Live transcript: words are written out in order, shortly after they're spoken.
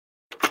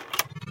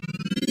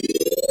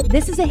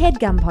This is a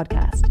HeadGum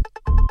podcast.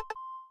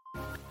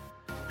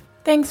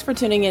 Thanks for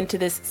tuning in to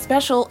this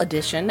special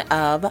edition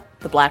of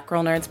the Black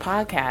Girl Nerds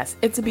podcast.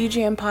 It's a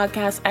BGM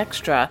podcast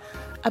extra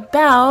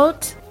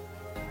about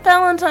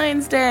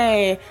Valentine's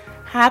Day.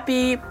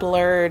 Happy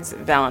Blurred's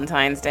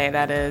Valentine's Day,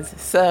 that is.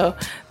 So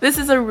this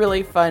is a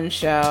really fun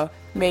show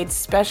made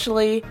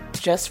specially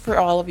just for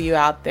all of you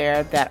out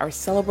there that are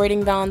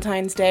celebrating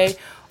Valentine's Day,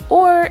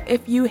 or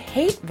if you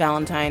hate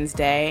Valentine's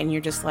Day and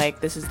you're just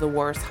like, this is the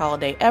worst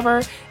holiday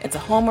ever, it's a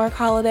Hallmark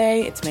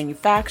holiday, it's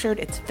manufactured,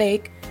 it's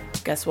fake,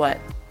 guess what?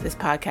 This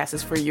podcast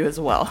is for you as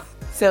well.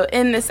 So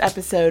in this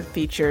episode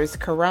features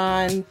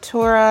Karan,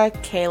 Tora,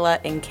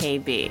 Kayla, and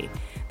KB.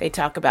 They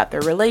talk about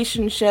their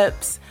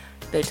relationships,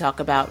 they talk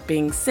about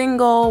being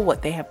single,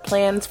 what they have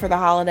plans for the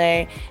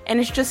holiday, and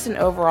it's just an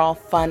overall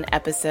fun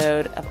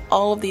episode of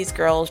all of these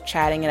girls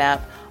chatting it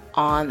up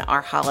on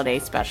our holiday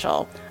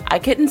special. I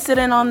couldn't sit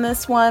in on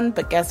this one,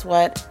 but guess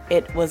what?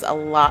 It was a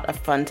lot of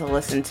fun to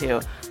listen to.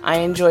 I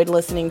enjoyed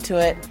listening to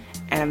it,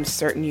 and I'm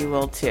certain you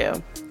will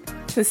too.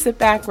 So sit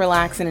back,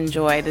 relax, and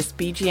enjoy this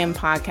BGM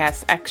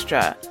Podcast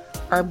Extra,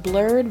 our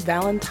Blurred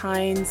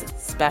Valentine's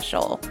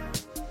Special.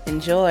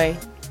 Enjoy.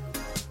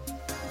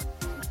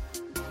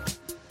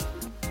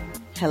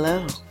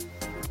 Hello.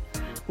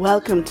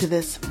 Welcome to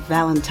this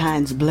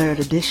Valentine's Blurred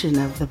edition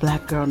of the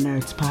Black Girl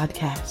Nerds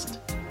Podcast.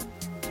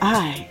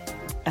 I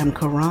am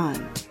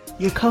Karan,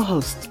 your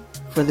co-host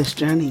for this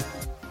journey.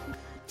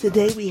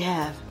 Today we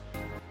have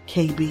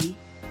KB,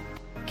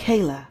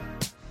 Kayla,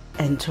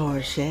 and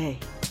Tora Shay.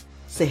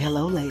 Say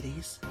hello,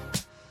 ladies.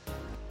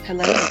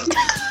 Hello.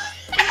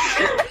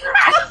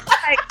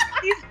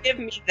 Please give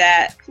me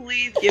that.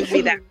 Please give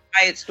me that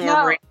quiet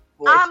storm ring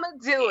voice. I'ma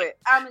do it.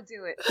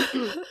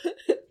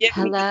 Give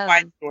me the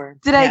quiet storm.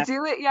 Did I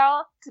do it,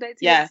 y'all? Did I do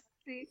Yes.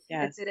 it?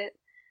 Yes. I did it.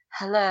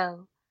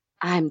 Hello.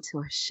 I'm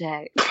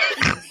Torshay.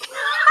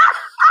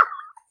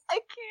 I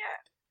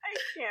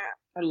can't.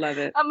 I love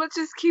it. I'm gonna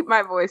just keep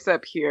my voice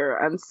up here.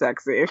 I'm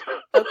sexy.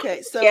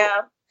 Okay, so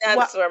Yeah,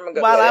 that's where I'm gonna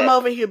go. while with I'm it.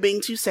 over here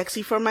being too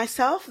sexy for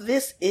myself,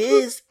 this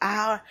is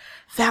our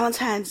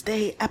Valentine's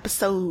Day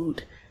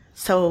episode.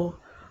 So,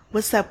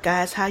 what's up,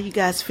 guys? How you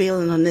guys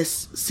feeling on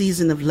this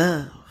season of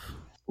love?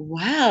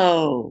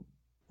 Wow.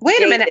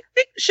 Wait a minute.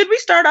 Should we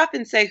start off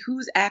and say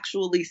who's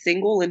actually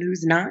single and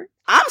who's not?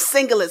 I'm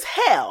single as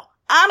hell.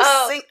 I'm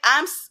Oh.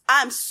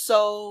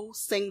 so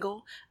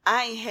single.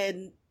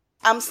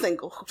 I'm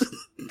single.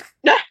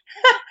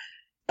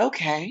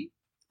 Okay.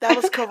 That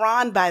was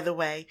Karan, by the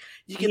way.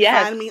 You can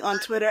Yes. find me on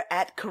Twitter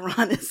at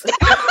Karanis.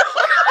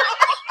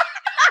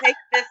 Take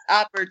this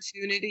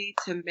opportunity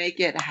to make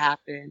it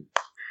happen.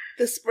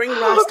 The spring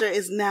roster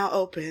is now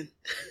open.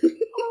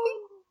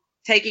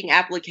 Taking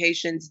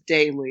applications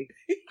daily.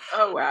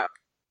 Oh wow.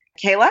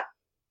 Kayla?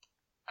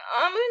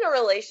 I'm in a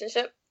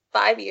relationship,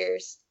 5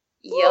 years.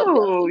 Yep.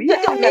 Ooh, Yay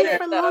yeah.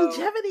 for though.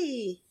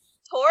 longevity.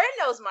 Tora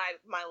knows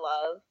my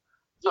love.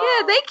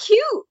 Yeah, they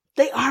cute.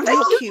 They are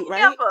real cute,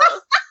 right? Together.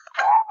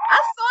 I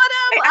saw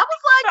them. I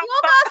was like, you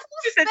got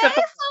some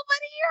space over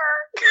here.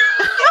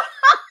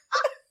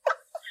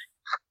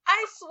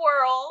 I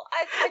swirl.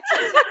 I tend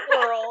to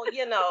swirl,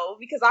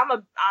 because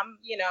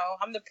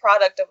I'm the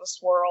product of a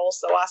swirl,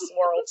 so I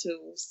swirl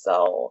too.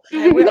 So,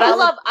 And we're but all,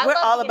 I love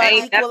all about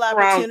Ain't equal nothing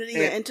wrong opportunity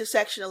with and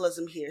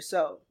intersectionalism here.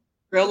 So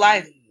Real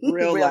life. Real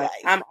Real life. life.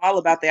 I'm all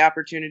about the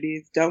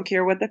opportunities. Don't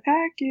care what the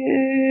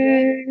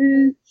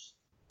package.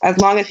 As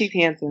long as he's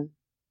handsome.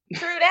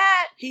 True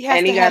that. he has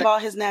And to he have got- all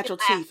his natural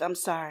teeth. I'm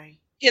sorry.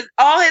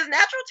 All his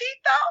natural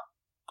teeth,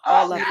 though?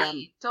 All of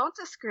them. Don't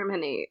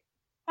discriminate.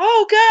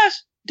 Oh, gosh.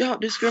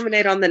 Don't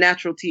discriminate on the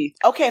natural teeth.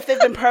 Okay, if they've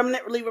been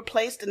permanently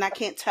replaced and I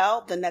can't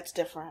tell, then that's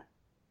different.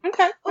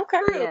 Okay.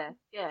 True.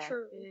 Yeah.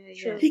 True. Yeah.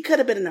 True. He could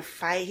have been in a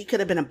fight. He could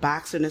have been a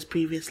boxer in his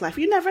previous life.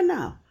 You never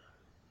know.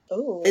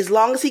 Ooh. As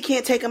long as he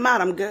can't take him out,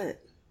 I'm good.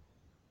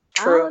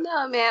 I don't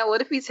know, man.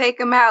 What if we take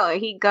him out and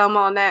he gum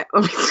on that?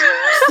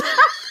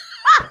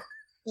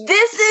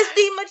 This is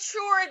the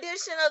mature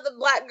edition of the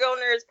Black Girl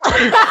Nerds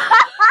podcast.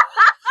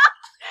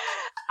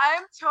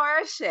 I'm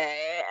Tora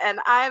Shay, and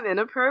I'm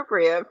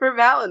inappropriate for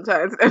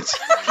Valentine's Day.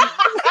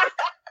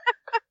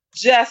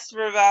 Just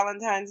for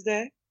Valentine's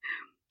Day.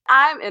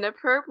 I'm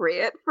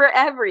inappropriate for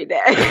every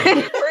day.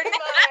 Pretty much.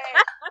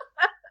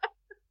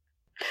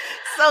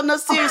 So, no,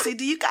 seriously,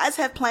 do you guys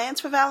have plans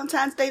for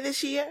Valentine's Day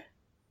this year?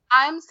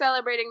 I'm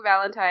celebrating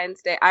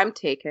Valentine's Day. I'm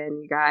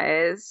taken, you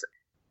guys.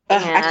 I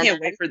And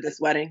can't wait for this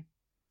wedding.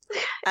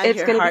 I It's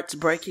hear gonna be- hearts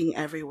breaking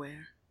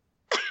everywhere.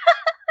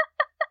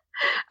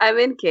 I'm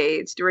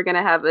engaged. We're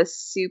gonna have a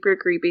super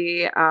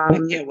creepy I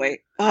can't wait.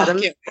 Oh, I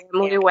Adam's can't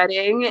family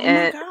wedding Oh my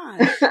and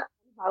gosh.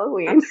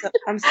 Halloween.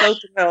 I'm so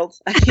thrilled.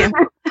 I can't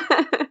wait.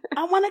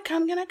 I want to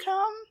come. Gonna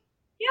come?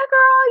 Yeah,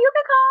 girl, you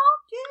can come.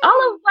 Yeah.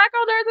 All of Black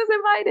Girl Nerds is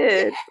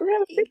invited. We're gonna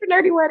have a super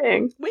nerdy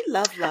wedding. We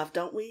love,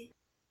 don't we?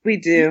 We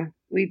do.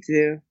 We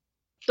do.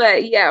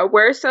 But yeah,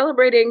 we're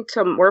celebrating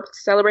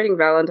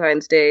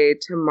Valentine's Day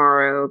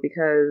tomorrow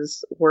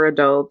because we're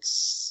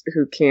adults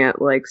who can't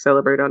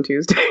celebrate on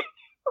Tuesday.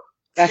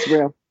 That's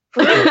real.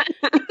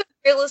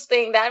 realest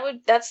thing.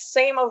 That's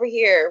same over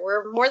here.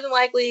 We're more than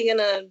likely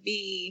gonna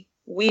be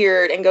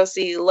weird and go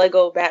see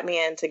Lego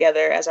Batman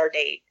together as our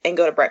date and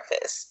go to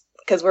breakfast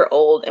because we're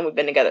old and we've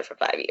been together for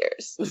 5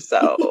 years.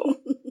 So,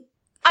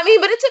 I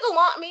mean, but it took a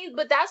long. I mean,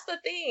 but that's the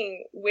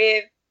thing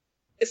with,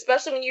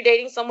 especially when you're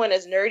dating someone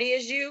as nerdy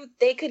as you,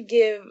 they could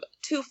give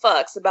 2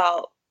 fucks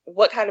about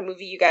what kind of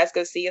movie you guys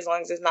go see as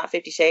long as it's not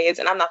 50 Shades,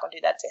 and I'm not gonna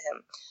do that to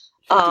him.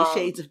 50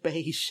 Shades of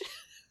Beige.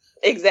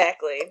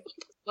 Exactly.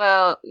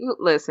 Well,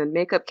 listen,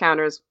 makeup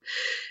counters,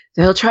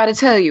 they'll try to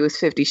tell you it's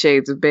 50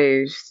 Shades of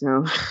Beige,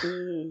 so.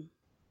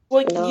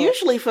 Well,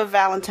 usually for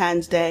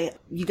Valentine's Day,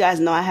 you guys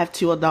know I have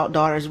 2 adult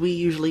daughters. We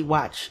usually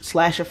watch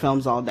slasher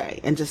films all day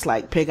and just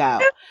like pig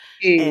out.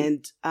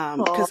 And,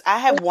 cause I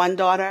have one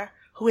daughter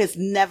who has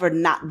never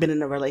not been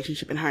in a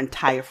relationship in her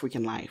entire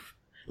freaking life.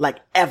 Like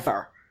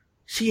ever.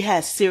 She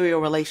has serial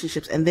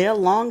relationships and they're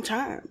long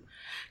term.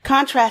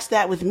 Contrast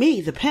that with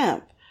me, the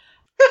pimp.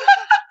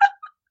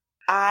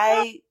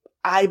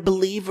 I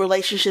believe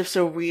relationships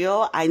are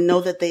real. I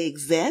know that they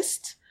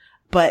exist,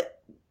 but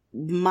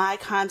my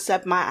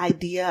concept, my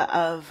idea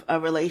of a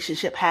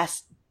relationship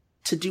has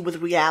to do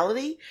with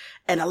reality,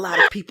 and a lot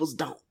of people's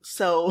don't.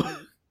 So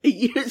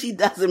it usually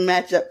doesn't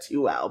match up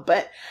too well.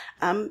 But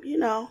you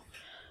know,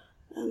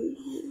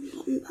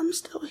 I'm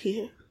still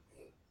here.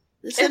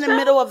 It's in the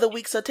middle of the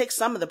week, so it takes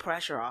some of the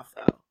pressure off,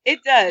 though.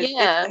 It does.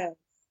 Yeah. It does.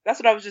 That's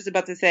what I was just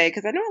about to say,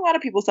 because I know a lot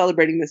of people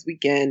celebrating this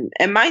weekend.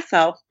 And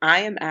myself,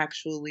 I am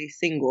actually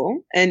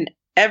single. And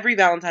every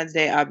Valentine's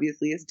Day,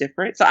 obviously, is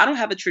different. So I don't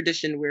have a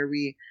tradition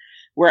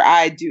where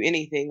I do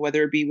anything,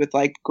 whether it be with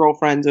like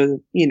girlfriends or,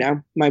 you know,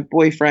 my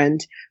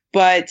boyfriend.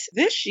 But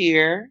this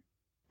year,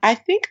 I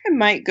think I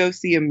might go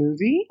see a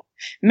movie.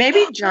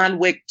 Maybe John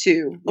Wick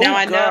 2. Now,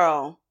 I know.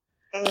 Girl.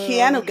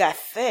 Keanu got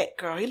thick,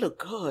 girl. He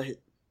looked good.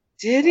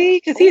 Did he?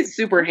 Because he's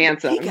super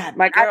handsome.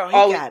 I've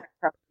always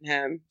trusted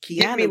him.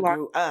 Keanu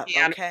grew up,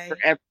 Keanu okay? for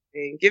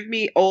everything. Give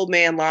me old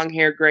man, long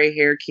hair, gray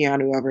hair,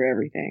 Keanu over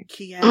everything.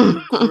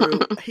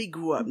 Keanu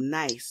grew up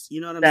nice.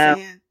 You know what I'm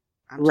saying?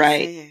 I'm just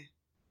saying.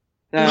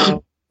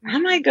 So I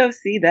might go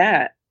see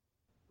that.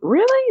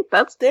 Really?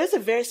 There's a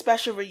very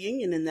special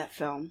reunion in that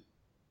film.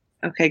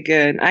 Okay,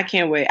 good. I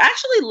can't wait. I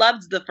actually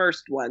loved the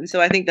first one,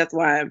 so I think that's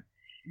why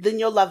Then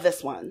you'll love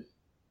this one.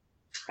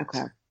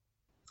 Okay.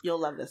 You'll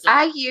love this one.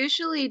 I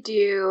usually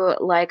do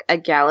like a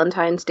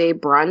Galentine's Day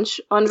brunch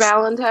on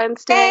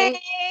Valentine's Day.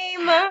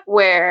 Same.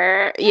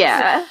 Where,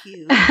 yeah,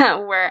 Cute.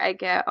 where I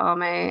get all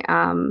my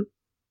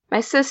my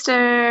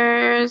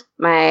sisters,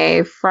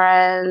 my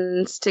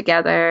friends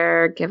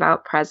together, give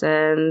out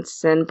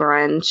presents and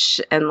brunch,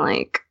 and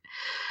like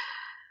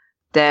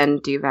then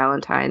do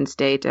Valentine's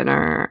Day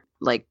dinner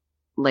like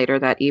later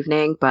that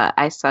evening. But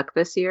I suck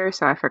this year,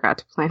 so I forgot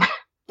to plan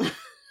it.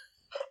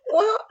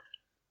 Well,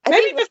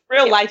 maybe just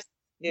real life.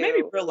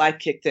 Maybe real life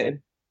kicked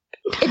in.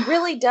 It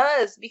really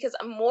does, because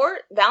more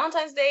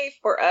Valentine's Day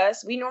for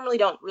us, we normally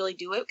don't really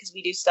do it because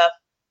we do stuff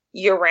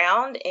year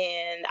round,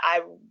 and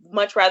I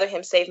much rather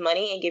him save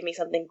money and give me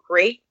something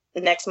great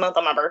next month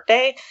on my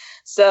birthday.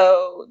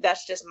 So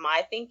that's just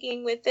my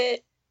thinking with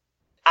it.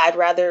 I'd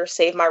rather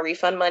save my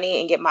refund money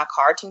and get my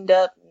car tuned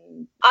up.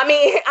 I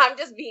mean, I'm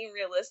just being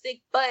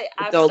realistic, but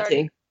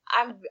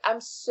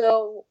I'm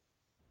so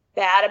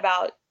bad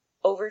about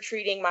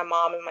over-treating my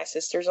mom and my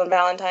sisters on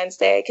Valentine's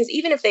Day, because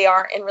even if they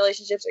aren't in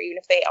relationships, or even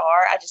if they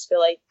are, I just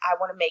feel like I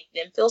want to make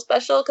them feel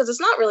special, because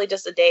it's not really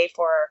just a day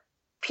for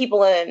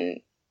people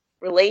in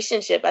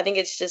relationship. I think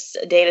it's just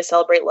a day to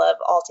celebrate love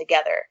all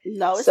together.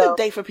 No, it's a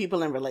day for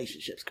people in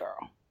relationships,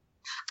 girl.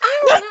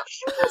 I don't know.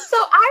 So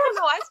I don't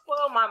know. I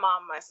spoil my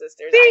mom and my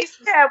sisters.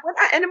 Yeah,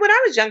 when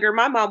I was younger,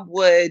 my mom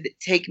would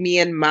take me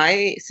and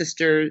my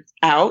sisters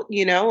out,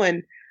 you know,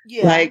 and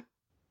like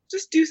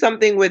just do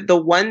something with the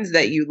ones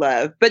that you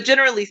love. But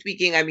generally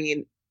speaking, I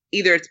mean,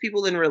 either it's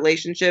people in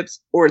relationships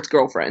or it's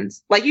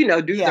girlfriends. Like, you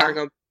know, dudes aren't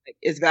going to be like,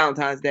 it's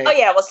Valentine's Day. Oh,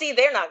 yeah. Well, see,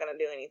 they're not going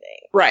to do anything.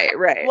 Right.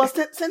 Well,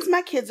 since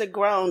my kids are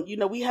grown, you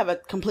know, we have a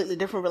completely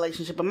different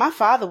relationship. But my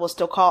father will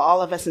still call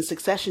all of us in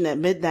succession at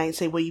midnight and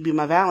say, will you be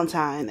my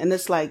Valentine? And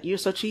it's like, you're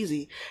so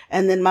cheesy.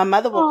 And then my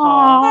mother will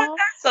call.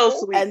 That's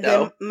so sweet, and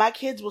then my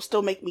kids will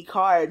still make me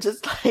cards.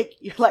 It's like,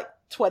 you're like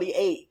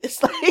 28.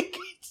 It's like...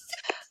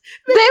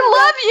 They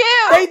love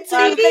you. They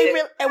do. They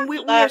really, and we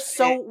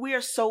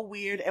are so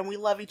weird, and we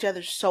love each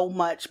other so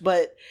much.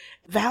 But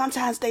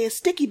Valentine's Day is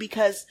sticky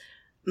because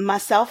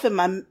myself and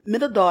my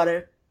middle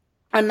daughter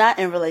are not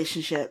in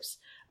relationships,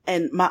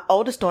 and my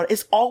oldest daughter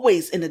is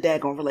always in a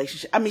daggone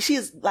relationship. I mean, she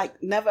is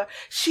like never.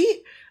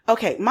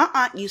 Okay. My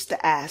aunt used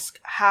to ask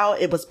how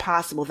it was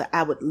possible that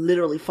I would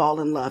literally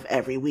fall in love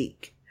every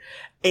week,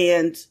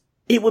 and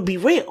it would be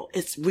real.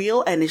 It's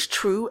real and it's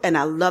true, and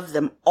I love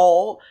them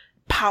all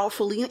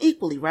powerfully and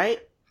equally,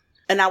 right?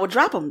 And I would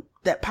drop them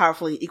that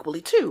powerfully and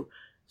equally too.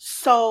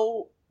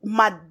 So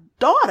my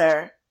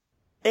daughter,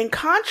 in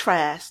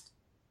contrast,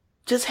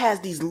 just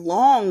has these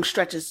long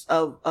stretches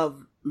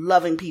of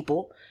loving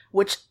people,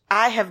 which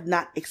I have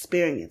not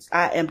experienced.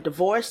 I am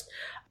divorced,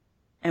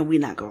 and we're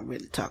not going to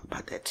really talk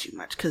about that too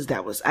much,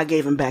 because I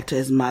gave him back to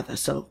his mother.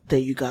 So there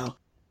you go.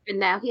 And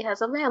now he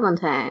has a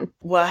Valentine.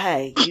 Well,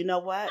 hey, you know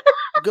what?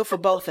 Good for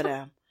both of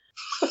them.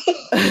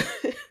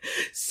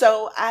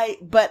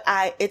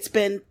 It's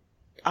been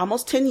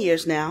almost 10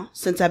 years now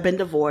since I've been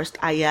divorced.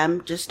 I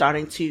am just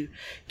starting to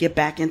get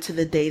back into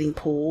the dating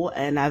pool,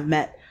 and I've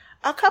met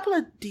a couple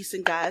of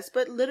decent guys,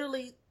 but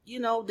literally,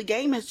 the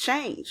game has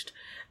changed.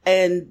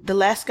 And the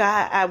last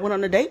guy I went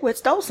on a date with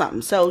stole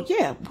something. So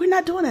yeah, we're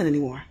not doing that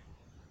anymore.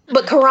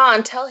 But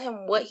Karan, tell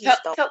him what he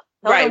stole.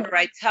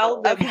 Right.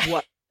 Tell them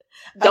what.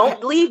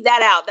 Don't leave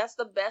that out. That's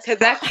the best. Because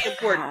that's the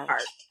important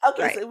part.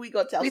 Okay, right. So we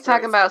gonna tell. We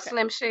talking about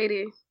Slim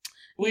Shady.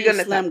 We're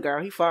gonna Slim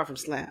girl. He far from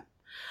Slim.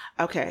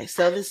 Okay,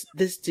 so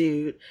this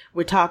dude,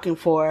 we're talking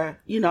for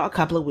a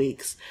couple of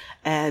weeks,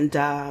 and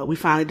we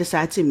finally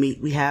decide to meet.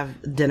 We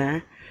have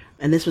dinner,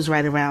 and this was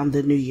right around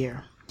the New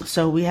Year.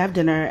 So we have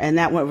dinner, and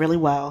that went really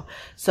well.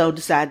 So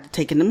decided to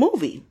take in the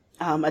movie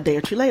a day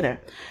or two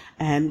later,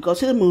 and go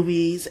to the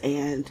movies,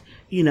 and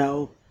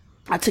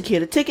I took care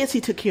of the tickets, he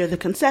took care of the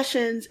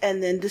concessions,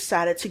 and then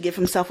decided to give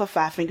himself a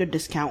 5-finger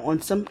discount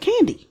on some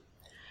candy.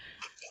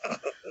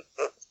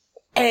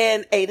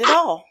 And ate it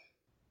all.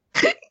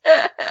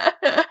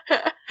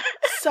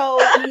 So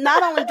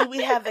not only do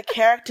we have the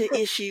character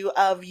issue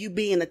of you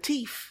being a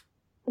thief,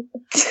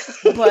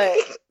 but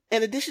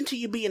in addition to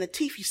you being a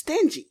thief, you're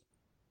stingy.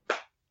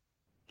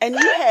 And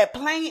you had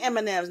plain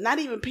M&Ms, not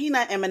even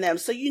peanut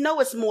M&Ms, so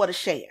it's more to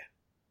share.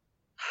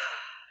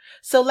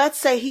 So let's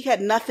say he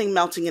had nothing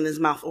melting in his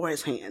mouth or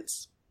his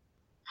hands.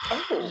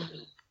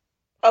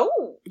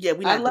 Oh. Yeah,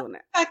 we're not doing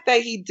that. The fact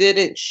that he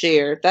didn't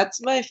share. That's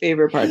my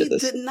favorite part of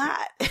this. He did not.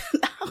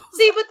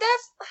 See, but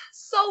that's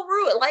so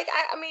rude. Like,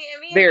 I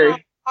mean, very.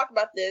 I talked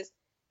about this.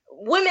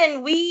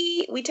 Women,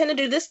 we tend to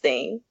do this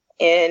thing.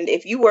 And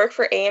if you work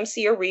for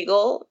AMC or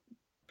Regal,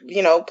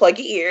 plug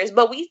your ears.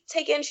 But we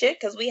take in shit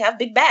because we have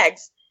big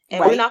bags. And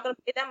we're not going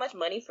to pay that much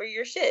money for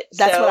your shit.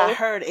 That's what I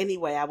heard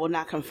anyway. I will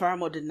not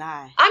confirm or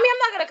deny. I mean, I'm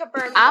not going to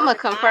confirm. I'm going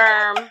to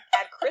confirm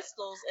add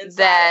crystals inside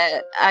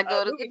that I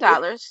go to the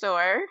dollar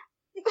store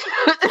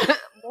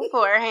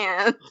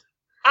beforehand.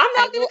 I'm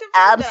not going to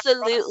confirm.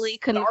 Absolutely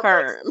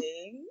confirm.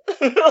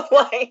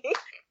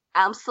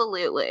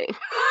 Absolutely.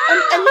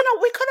 And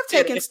we could have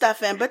taken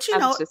stuff in, but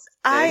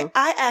I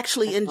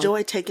actually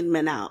enjoy taking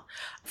men out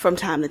from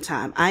time to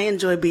time. I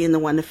enjoy being the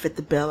one to fit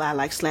the bill. I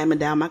like slamming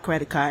down my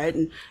credit card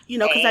and,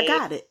 cause I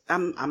got it.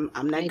 I'm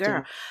that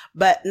girl,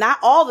 but not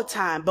all the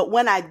time. But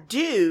when I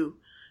do,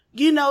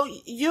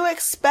 you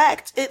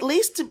expect at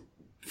least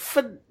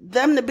for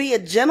them to be a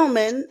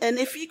gentleman. And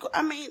if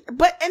and then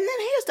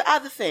here's the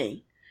other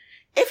thing.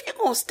 If you're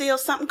going to steal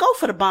something, go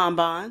for the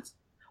bonbons.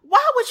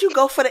 Why would you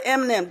go for the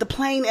M&M, the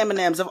plain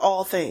M&Ms of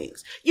all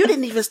things? You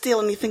didn't even steal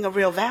anything of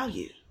real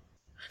value.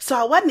 So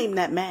I wasn't even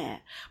that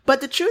mad.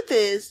 But the truth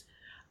is,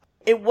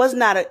 it was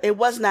not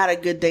a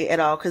good day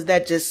at all, because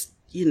that just,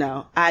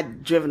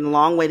 I'd driven a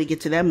long way to get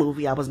to that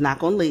movie. I was not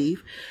going to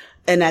leave.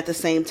 And at the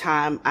same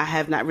time, I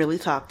have not really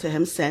talked to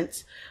him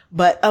since.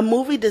 But a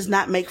movie does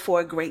not make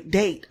for a great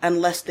date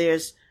unless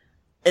there's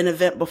an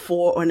event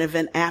before or an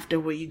event after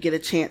where you get a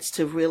chance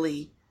to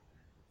really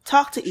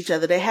talk to each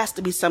other. There has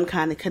to be some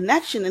kind of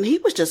connection. And he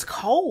was just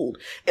cold.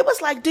 It was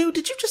like, dude,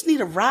 did you just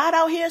need a ride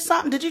out here or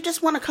something? Did you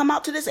just want to come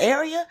out to this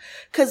area?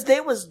 Cause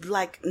there was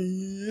like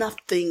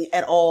nothing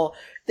at all.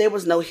 There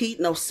was no heat,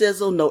 no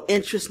sizzle, no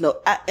interest,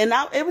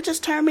 it would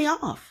just turn me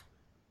off.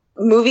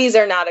 Movies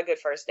are not a good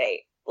first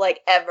date.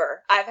 Like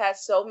ever. I've had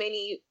so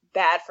many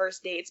bad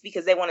first dates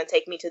because they want to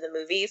take me to the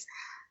movies.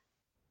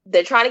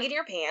 They're trying to get in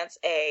your pants,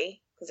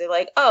 A, because they're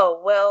like,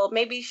 oh, well,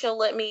 maybe she'll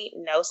let me.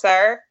 No,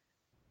 sir.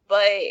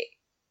 But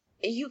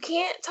you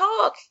can't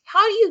talk.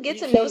 How do you get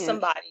to know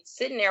somebody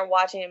sitting there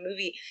watching a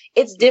movie?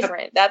 It's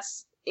different.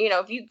 That's,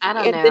 if you've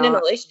been in a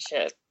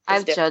relationship.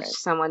 I've judged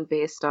someone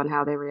based on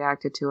how they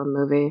reacted to a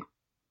movie.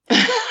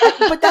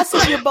 But that's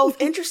if you're both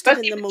interested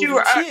in the movie too.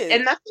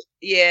 And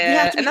you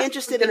have to be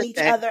interested in each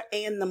other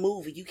and the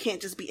movie. You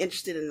can't just be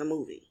interested in the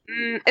movie.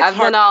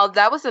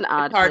 That was an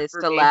odd place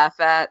to laugh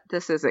at.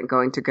 This isn't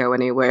going to go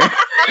anywhere.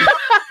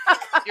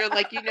 You're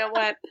like, you know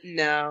what?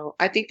 No,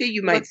 I think that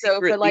you might.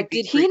 But like,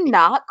 did he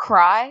not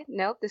cry?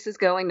 Nope, this is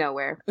going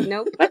nowhere.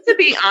 Nope. But to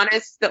be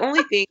honest, the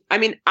only thing,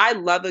 I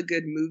love a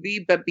good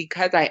movie, but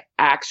because I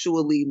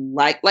actually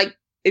like,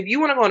 if you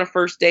want to go on a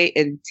first date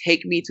and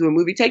take me to a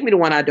movie, take me to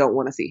one I don't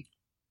want to see.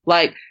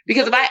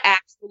 Because if I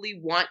actually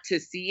want to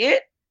see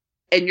it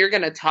and you're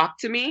going to talk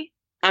to me,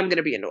 I'm going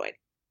to be annoyed.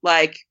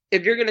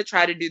 If you're going to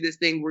try to do this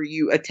thing where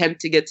you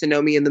attempt to get to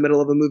know me in the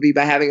middle of a movie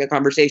by having a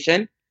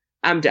conversation,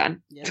 I'm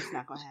done. Yeah, it's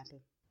not going to happen.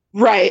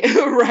 Right.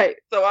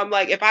 So I'm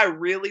like, if I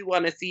really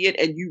want to see it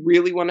and you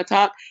really want to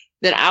talk,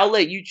 then I'll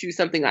let you choose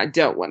something I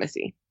don't want to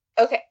see.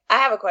 Okay, I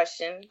have a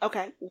question.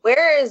 Okay.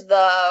 Where is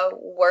the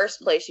worst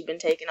place you've been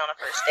taken on a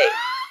first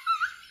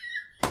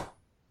date?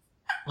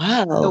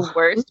 Wow. The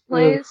worst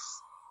place?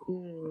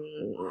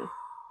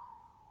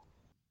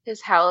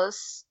 His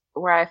house,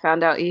 where I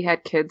found out he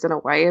had kids and a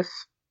wife.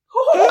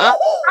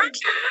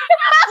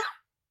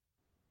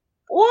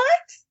 What?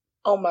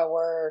 Oh my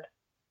word.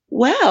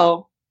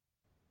 Well.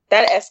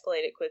 That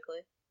escalated quickly.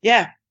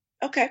 Yeah.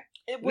 Okay.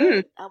 It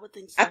would. I would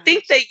think so. I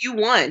think that you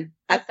won.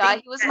 I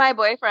thought he was my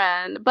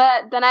boyfriend,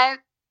 but then I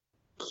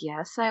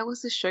guess I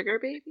was a sugar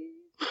baby.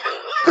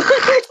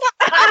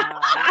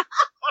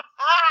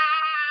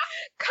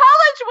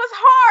 College was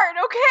hard,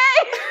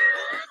 okay?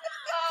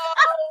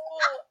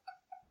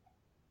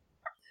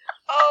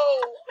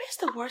 Oh. Where's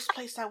the worst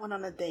place I went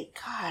on a date?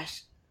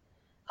 Gosh.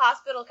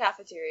 Hospital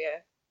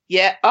cafeteria.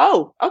 Yeah.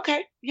 Oh,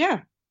 okay.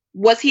 Yeah.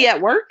 Was he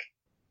at work?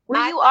 Were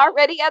you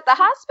already at the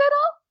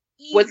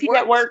hospital? Was he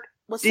at work?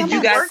 Did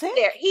you guys work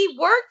there? He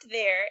worked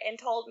there and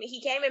told me,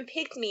 he came and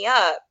picked me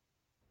up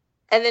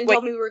and then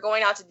told me we were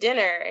going out to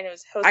dinner, and it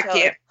was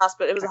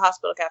hospital. It was a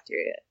hospital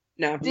cafeteria.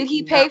 No. Did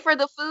he pay for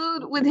the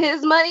food with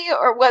his money,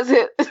 or was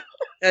it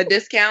a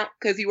discount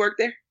because he worked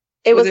there?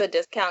 It was a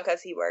discount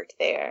because he worked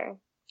there.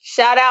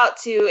 Shout out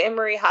to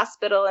Emory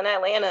Hospital in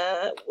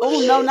Atlanta.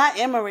 Oh, no, not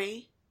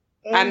Emory.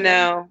 Mm-hmm. I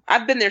know.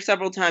 I've been there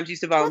several times.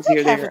 Used to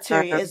volunteer there. The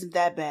cafeteria isn't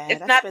that bad.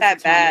 It's not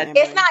that bad.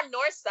 It's not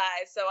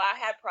Northside, so I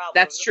had problems.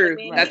 That's true.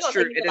 Like, That's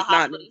true. It is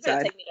not Northside. You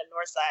better take me to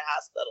Northside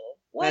Hospital.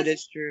 That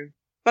is true.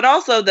 But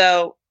also,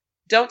 though,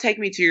 don't take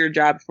me to your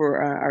job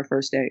for our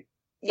first date.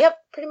 Yep,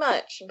 pretty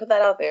much. Put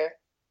that out there.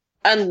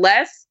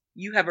 Unless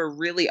you have a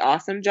really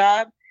awesome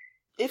job.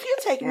 If you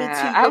take me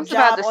to your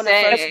job on the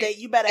first date,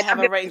 you better have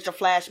arranged a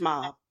flash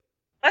mob.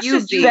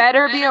 You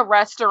better be a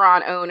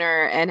restaurant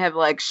owner and have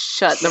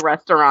shut the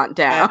restaurant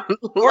down.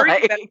 Or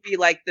you better be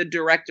the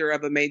director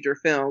of a major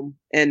film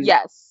and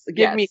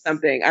give me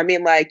something. I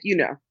mean, I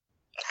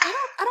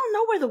don't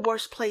know where the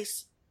worst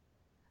place.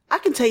 I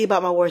can tell you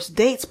about my worst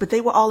dates, but they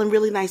were all in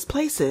really nice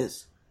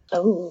places.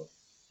 Oh,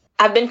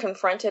 I've been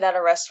confronted at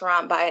a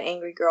restaurant by an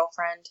angry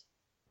girlfriend.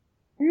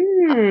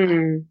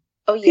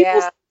 Oh yeah.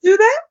 People do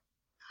that?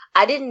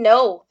 I didn't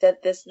know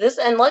that this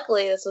and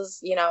luckily this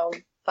was,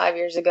 5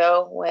 years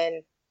ago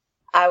when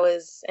I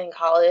was in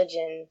college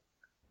and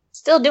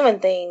still doing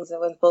things I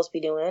wasn't supposed to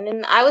be doing.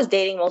 And I was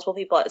dating multiple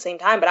people at the same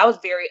time, but I was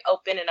very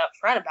open and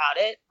upfront about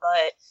it.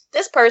 But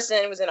this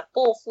person was in a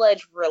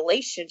full-fledged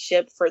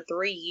relationship for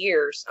 3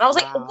 years. And I was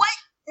like, what?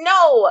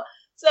 No.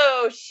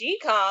 So she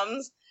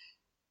comes.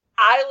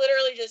 I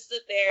literally just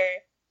sit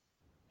there.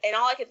 And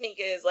all I could think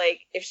is,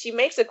 if she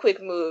makes a quick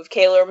move,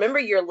 Kayla, remember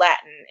you're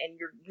Latin and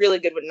you're really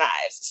good with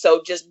knives.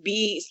 So just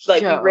be,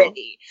 be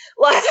ready.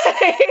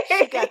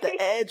 She got the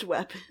edge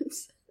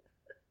weapons.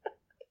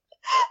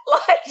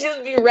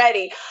 Just be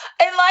ready.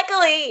 And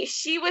luckily,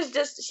 she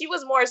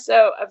was more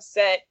so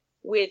upset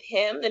with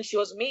him than she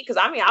was with me. Because,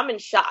 I'm in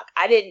shock.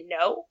 I didn't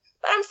know.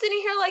 But I'm sitting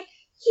here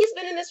he's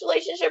been in this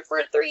relationship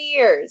for 3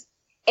 years.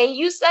 And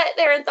you sat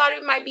there and thought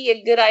it might be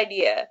a good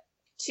idea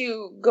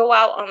to go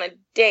out on a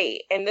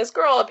date, and this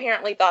girl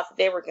apparently thought that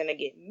they were going to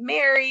get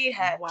married,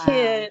 have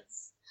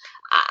kids.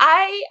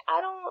 I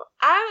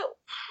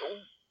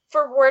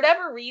for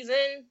whatever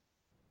reason,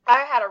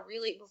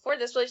 before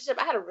this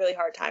relationship, I had a really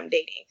hard time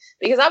dating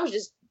because I was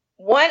just,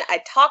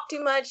 I talk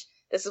too much.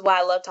 This is why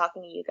I love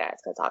talking to you guys,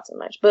 because I talk too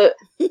much, but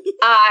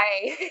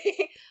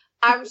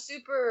I'm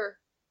super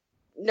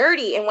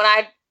nerdy, and when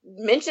I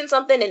mention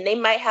something and they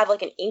might have an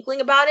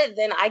inkling about it,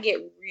 then I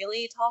get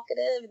really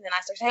talkative, and then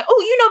I start saying,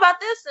 oh, you know about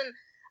this, and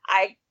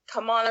I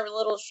come on a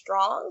little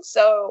strong.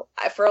 So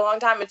for a long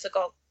time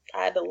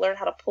I had to learn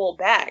how to pull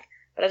back,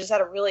 but I just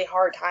had a really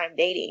hard time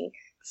dating.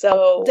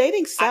 So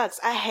dating sucks.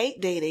 I hate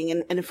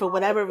dating, and for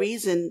whatever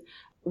reason,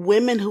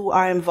 women who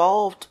are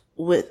involved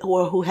with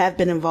or who have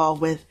been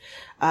involved with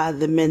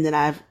the men that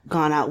I've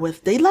gone out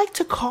with, they like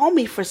to call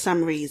me for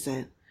some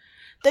reason.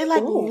 They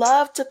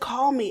love to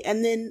call me,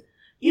 and then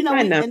we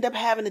end up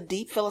having a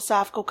deep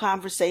philosophical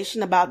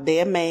conversation about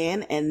their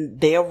man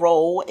and their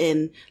role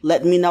in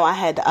letting me know I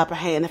had the upper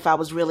hand if I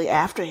was really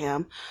after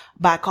him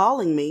by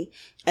calling me.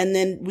 And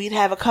then we'd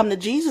have a come to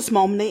Jesus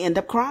moment. They end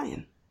up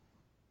crying.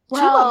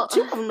 Well,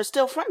 two of them are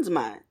still friends of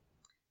mine.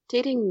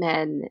 Dating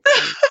men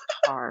is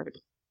hard.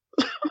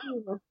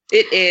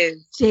 It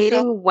is.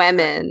 Dating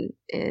women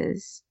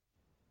is.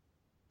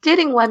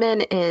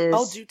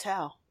 Oh, do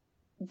tell.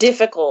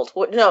 Difficult.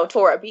 No,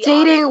 Tora, be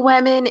dating honest.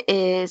 women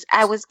is.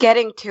 I was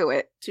getting to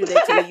it. Too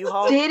late to you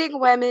home. Dating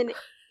women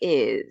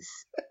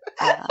is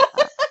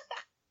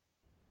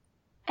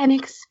an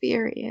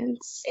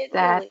experience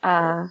that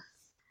really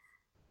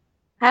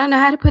I don't know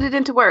how to put it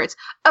into words.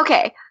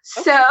 Okay,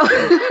 so so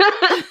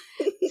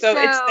it's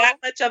that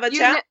much of a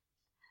challenge.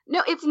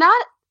 No, it's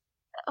not.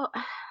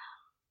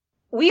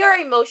 We are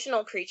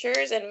emotional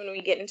creatures, and when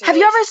we get into have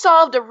you ever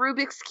solved a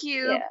Rubik's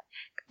Cube?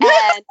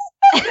 Yeah.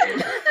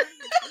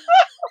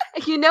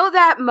 And you know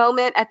that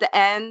moment at the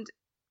end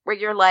where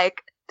you're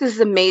like, this is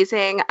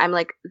amazing. I'm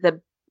the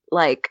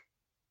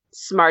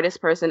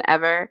smartest person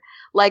ever.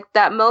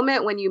 That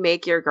moment when you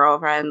make your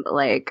girlfriend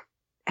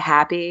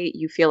happy,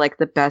 you feel like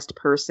the best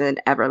person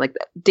ever.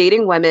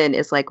 Dating women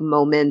is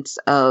moments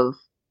of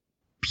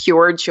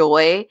pure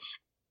joy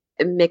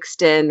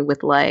mixed in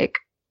with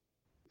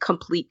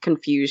complete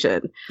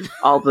confusion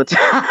all the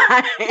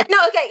time.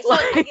 No, okay, so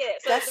I get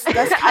it. So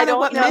that's kind of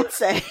what men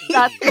say.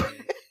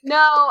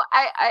 No,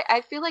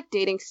 I feel like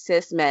dating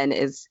cis men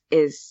is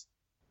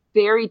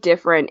very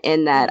different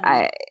in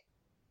that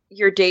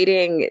you're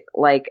dating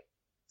like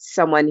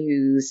someone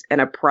who's in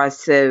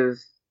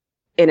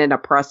an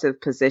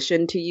oppressive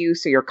position to you.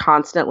 So you're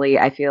constantly,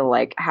 I feel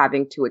like,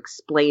 having to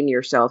explain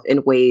yourself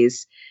in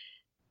ways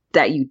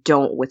that you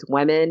don't with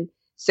women.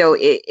 So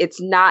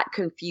it's not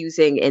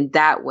confusing in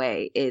that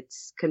way.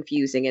 It's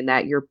confusing in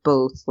that you're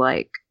both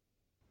like,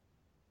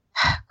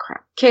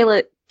 crap,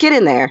 Kayla, get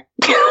in there.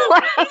 Take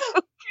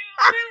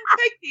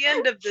the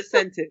end of the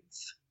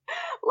sentence.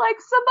 Like,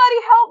 somebody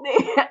help me.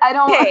 I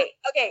don't. Okay.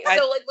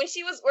 So like where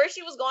she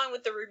was going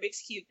with the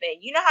Rubik's Cube thing.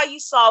 You know how you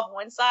solve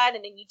one side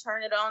and then you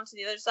turn it on to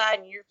the other side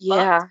and you're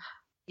fucked?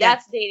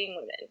 That's dating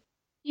women.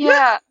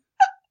 Yeah.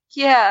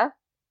 Yeah.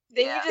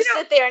 Then you just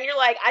sit there and you're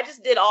like, I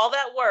just did all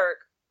that work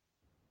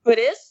for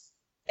this,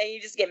 and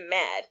you just get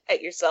mad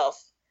at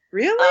yourself.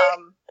 Really?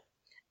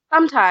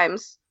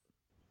 Sometimes.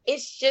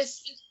 It's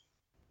just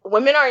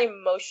women are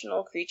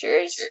emotional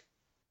creatures.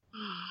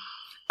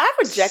 I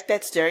reject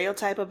that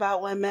stereotype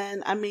about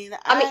women. I mean,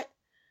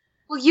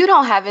 well, you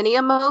don't have any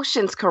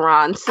emotions,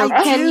 Karan. So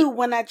I do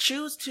when I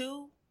choose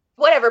to.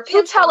 Whatever.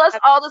 You tell us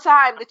all the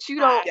time that you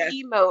don't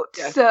emote.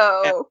 Yes.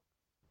 So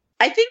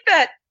I think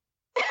that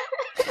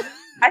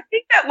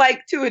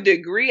like to a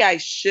degree I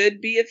should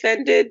be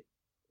offended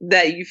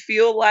that you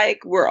feel like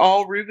we're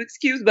all Rubik's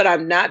Cubes, but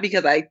I'm not,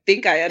 because I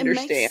think I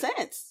understand. It makes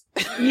sense.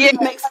 It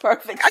makes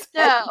perfect sense.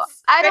 No,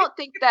 I don't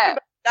think that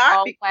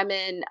all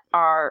women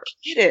are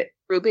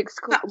Rubik's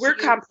Cubes. We're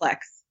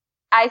complex.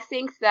 I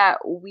think that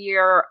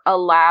we're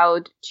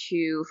allowed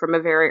to, from a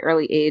very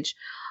early age,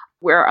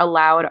 we're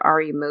allowed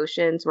our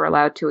emotions. We're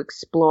allowed to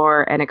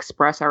explore and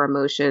express our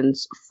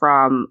emotions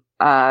from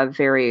a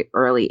very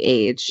early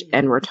age.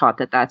 And we're taught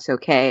that that's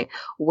okay.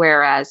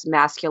 Whereas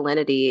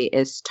masculinity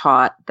is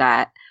taught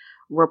that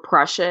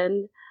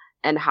repression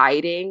and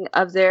hiding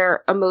of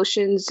their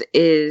emotions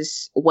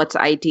is what's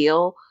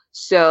ideal.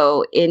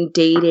 So in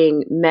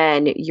dating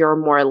men, you're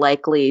more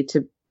likely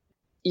to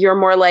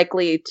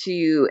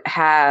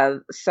have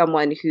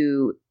someone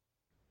who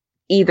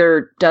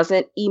either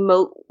doesn't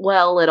emote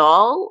well at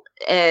all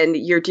and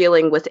you're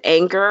dealing with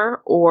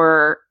anger,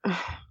 or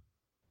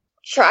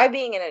try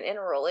being in an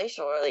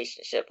interrelational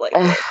relationship like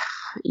that.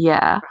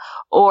 Yeah.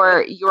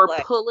 Or you're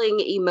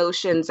pulling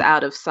emotions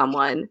out of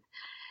someone.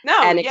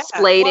 And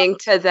explaining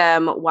to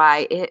them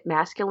why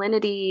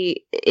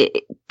masculinity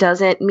it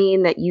doesn't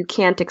mean that you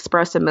can't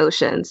express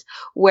emotions.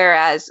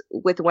 Whereas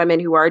with women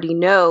who already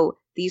know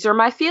these are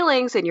my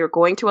feelings and you're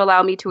going to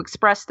allow me to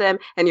express them,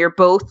 and you're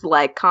both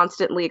like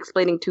constantly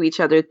explaining to each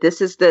other,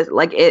 this is the,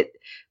 like, it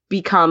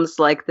becomes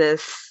like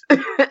this.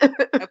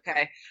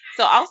 Okay.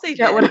 So I'll say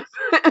that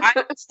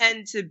I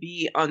tend to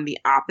be on the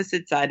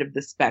opposite side of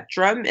the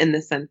spectrum in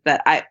the sense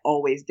that I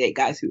always date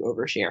guys who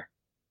overshare.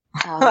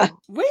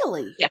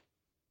 Really? Yeah.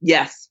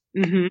 Yes.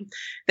 Mm-hmm.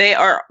 They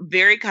are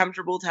very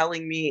comfortable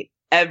telling me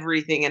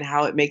everything and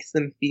how it makes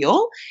them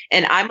feel.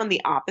 And I'm on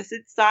the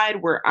opposite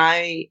side where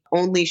I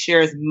only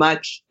share as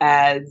much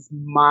as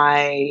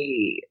my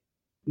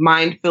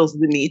mind feels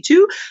the need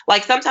to.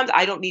 Like sometimes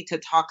I don't need to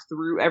talk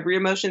through every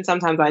emotion.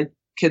 Sometimes I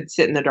could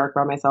sit in the dark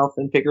by myself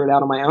and figure it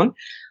out on my own.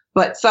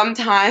 But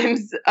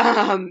sometimes,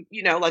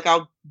 like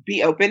I'll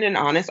be open and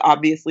honest,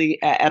 obviously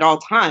at all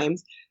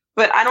times,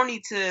 but I don't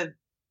need to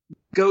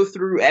go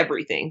through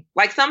everything.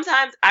 Like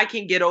sometimes I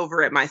can get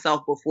over it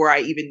myself before I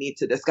even need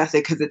to discuss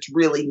it because it's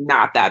really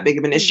not that big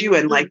of an issue.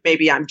 And like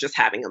maybe I'm just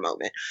having a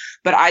moment.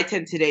 But I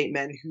tend to date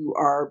men who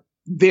are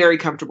very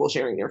comfortable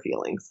sharing their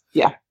feelings.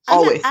 Yeah,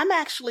 always. I'm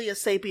actually a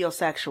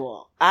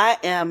sapiosexual. I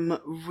am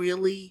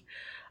really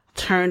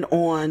turned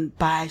on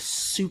by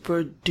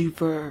super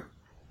duper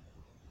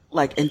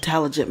like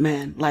intelligent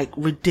men, like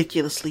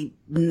ridiculously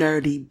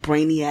nerdy,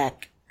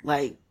 brainiac,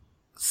 like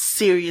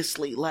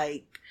seriously,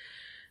 like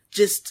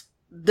just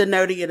the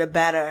nerdier the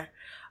better.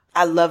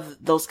 I love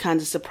those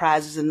kinds of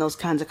surprises and those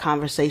kinds of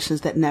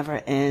conversations that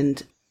never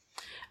end.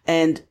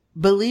 And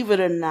believe it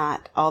or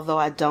not, although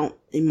I don't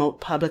emote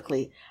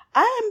publicly,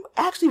 I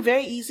am actually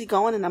very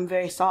easygoing and I'm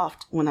very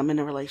soft when I'm in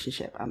a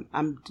relationship.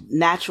 I'm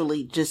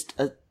naturally just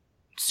a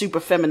super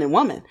feminine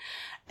woman.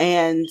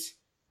 And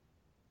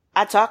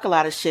I talk a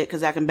lot of shit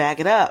because I can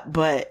back it up,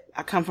 but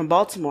I come from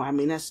Baltimore. I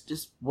mean, that's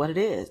just what it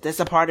is. That's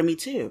a part of me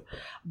too.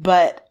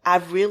 But I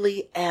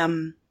really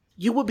am.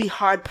 You would be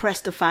hard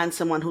pressed to find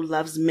someone who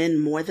loves men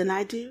more than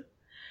I do.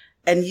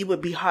 And you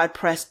would be hard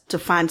pressed to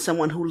find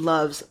someone who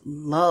loves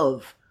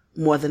love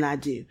more than I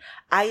do.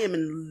 I am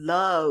in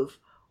love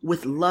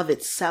with love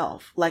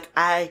itself. Like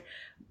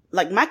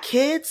my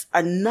kids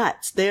are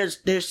nuts.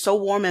 They're so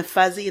warm and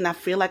fuzzy, and I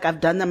feel like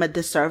I've done them a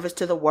disservice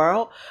to the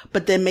world,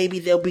 but then maybe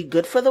they'll be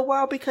good for the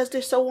world because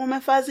they're so warm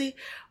and fuzzy.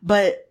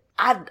 But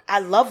I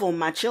love on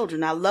my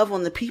children. I love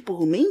on the people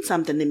who mean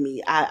something to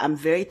me. I'm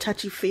very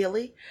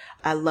touchy-feely.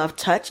 I love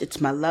touch. It's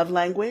my love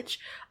language.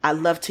 I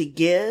love to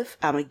give.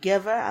 I'm a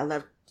giver. I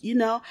love,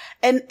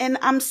 and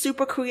I'm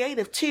super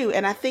creative too.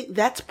 And I think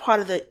that's part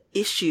of the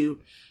issue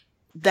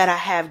that I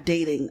have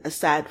dating,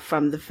 aside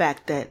from the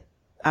fact that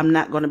I'm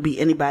not going to be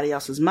anybody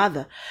else's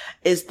mother,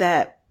 is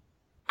that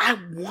I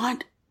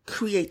want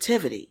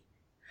creativity.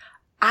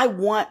 I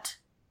want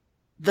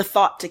the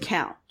thought to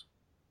count.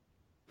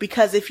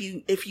 Because if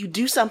you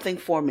do something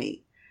for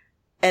me,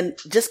 and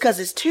just because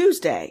it's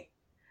Tuesday,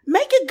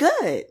 make it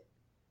good.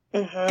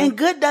 Mm-hmm. And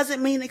good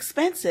doesn't mean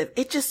expensive.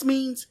 It just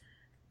means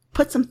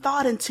put some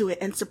thought into it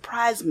and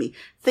surprise me.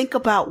 Think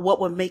about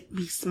what would make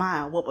me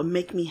smile, what would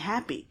make me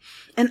happy.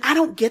 And I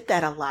don't get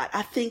that a lot.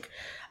 I think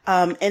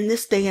in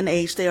this day and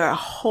age, there are a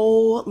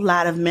whole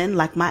lot of men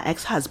like my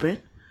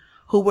ex-husband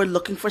who were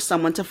looking for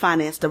someone to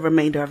finance the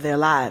remainder of their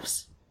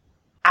lives.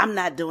 I'm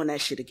not doing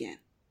that shit again.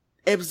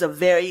 It was a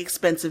very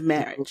expensive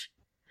marriage.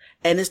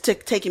 And it's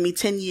taken me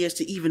 10 years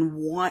to even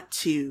want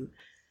to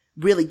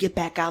really get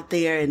back out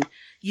there and,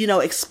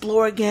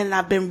 explore again. And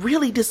I've been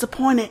really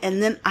disappointed.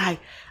 And then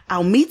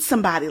I'll meet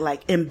somebody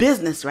like in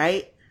business,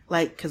 right?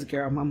 Like, cause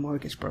girl, my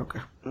mortgage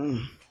broker.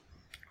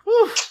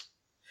 Whew.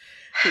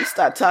 He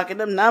start talking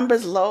them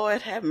numbers.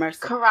 Lord have mercy.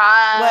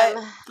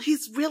 Karan. But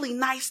he's really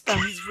nice though.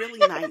 He's really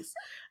nice.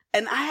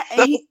 And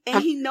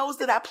he knows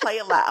that I play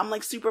a lot. I'm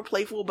like super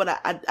playful, but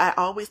I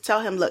always tell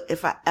him, look,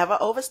 if I ever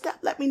overstep,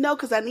 let me know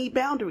because I need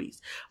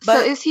boundaries. But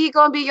so is he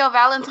gonna be your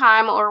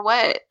Valentine or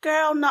what?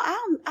 Girl, no,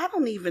 I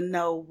don't even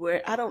know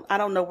where I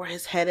don't know where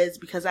his head is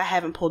because I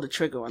haven't pulled the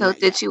trigger on so that. So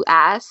did yet. you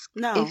ask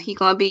No. if he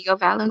gonna be your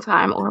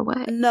Valentine or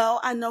what?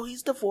 No, I know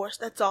he's divorced.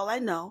 That's all I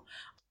know.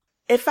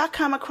 If I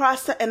come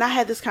across, and I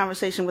had this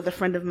conversation with a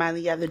friend of mine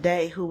the other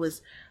day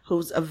who's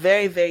a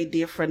very, very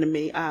dear friend of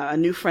me, a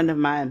new friend of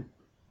mine.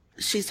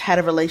 She's had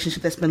a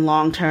relationship that's been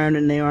long-term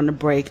and they're on the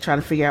break trying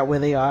to figure out where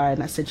they are.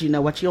 And I said, you know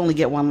what? You only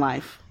get one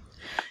life.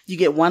 You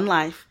get one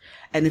life.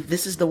 And if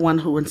this is the one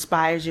who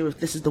inspires you, if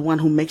this is the one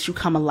who makes you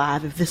come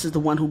alive, if this is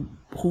the one who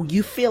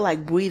you feel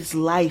like breathes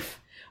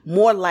life,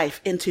 more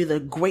life into the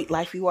great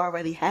life you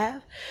already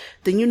have,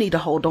 then you need to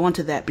hold on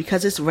to that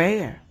because it's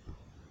rare.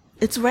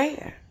 It's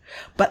rare.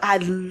 But I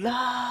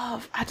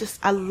love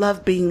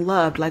being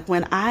loved. Like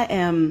when I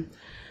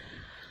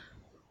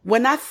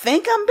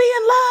think I'm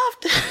being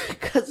loved,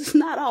 because it's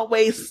not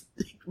always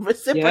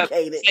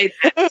reciprocated. Yep.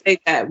 Say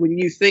that when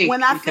you think.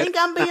 When I think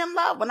I'm being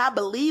loved, when I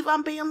believe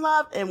I'm being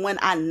loved, and when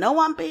I know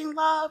I'm being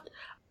loved,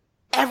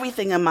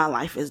 everything in my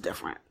life is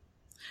different.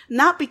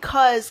 Not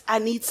because I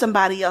need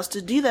somebody else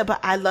to do that, but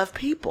I love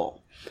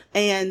people.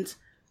 And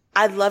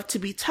I love to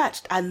be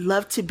touched. I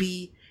love to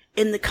be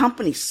in the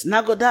company,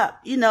 snuggled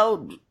up,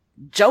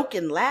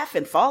 joking,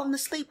 laughing, falling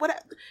asleep,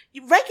 whatever.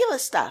 Regular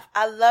stuff.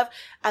 I love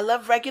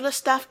regular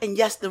stuff. And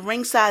yes, the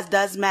ring size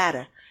does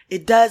matter.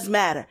 It does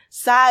matter.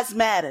 Size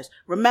matters.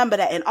 Remember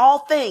that. In all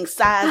things,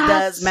 size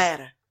does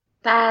matter.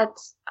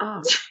 That's,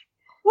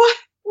 What?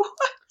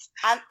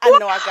 I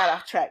know I got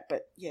off track,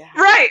 but yeah.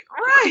 Right.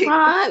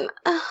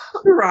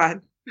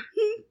 Ron.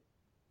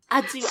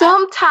 I do.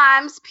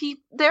 Sometimes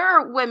there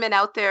are women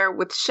out there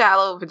with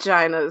shallow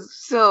vaginas,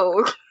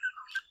 so...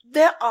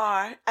 There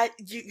are.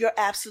 You're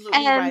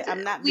absolutely right.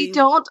 I'm not. We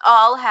don't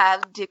all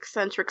have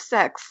dick-centric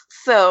sex,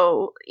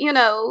 so Girl,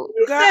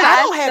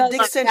 I don't have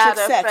dick-centric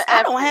sex.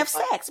 I don't have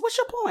sex. What's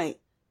your point?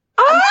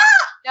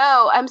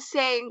 No, I'm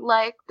saying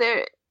like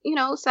there.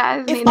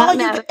 Size may not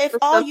matter. If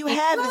all you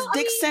have is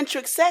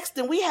dick-centric sex,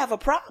 then we have a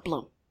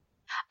problem.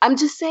 I'm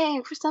just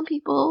saying, for some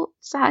people,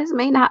 size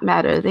may not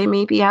matter. They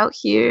may be out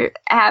here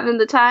having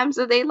the times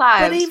of their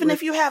lives. But even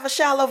if you have a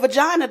shallow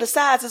vagina, the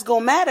size is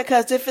gonna matter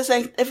because if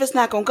it's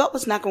not gonna go,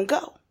 it's not gonna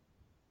go.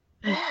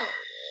 I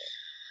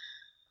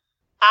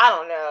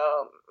don't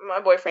know. My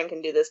boyfriend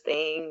can do this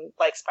thing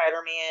like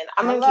Spider-Man.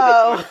 I'm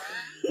gonna keep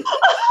it to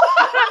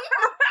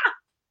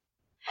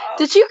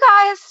Did you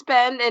guys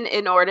spend an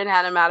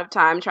inordinate amount of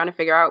time trying to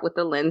figure out what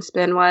the Lynn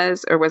spin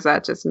was, or was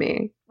that just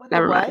me?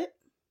 Never mind.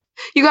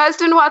 You guys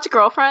didn't watch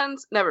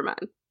Girlfriends? Never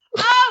mind.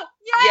 Oh,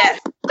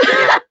 yes.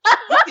 Yes.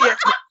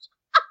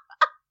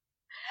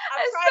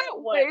 I tried it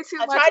once.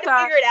 I tried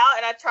to figure it out,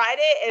 and I tried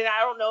it, and I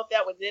don't know if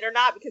that was it or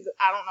not because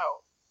I don't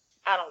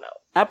know.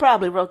 I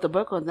probably wrote the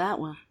book on that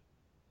one.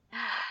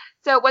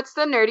 So, what's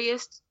the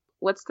nerdiest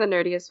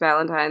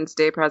Valentine's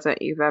Day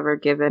present you've ever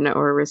given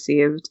or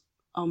received?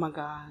 Oh my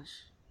gosh.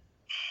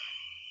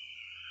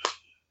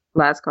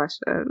 Last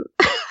question.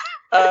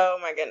 Oh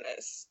my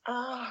goodness.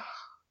 Oh.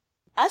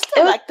 I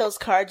still like those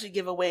cards you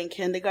give away in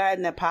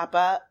kindergarten that pop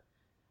up.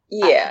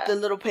 Yeah. The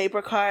little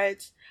paper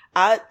cards.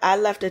 I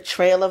left a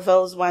trail of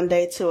those one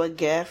day to a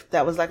gift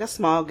that was like a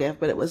small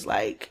gift, but it was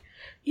like,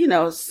 it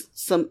was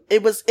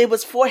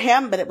for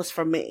him, but it was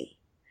for me.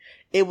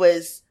 It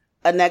was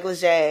a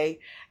negligee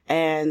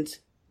and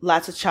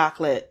lots of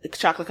chocolate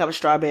covered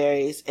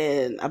strawberries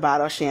and a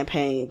bottle of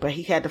champagne, but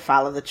he had to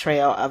follow the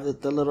trail of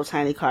the little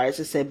tiny cards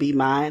that said "Be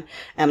Mine,"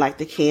 and like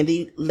the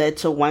candy led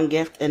to one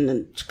gift and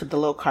the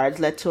little cards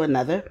led to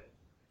another.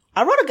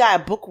 I wrote a guy a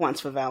book once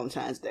for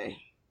Valentine's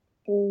Day.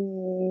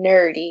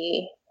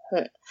 Nerdy.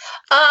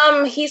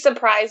 He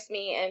surprised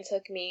me and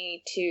took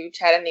me to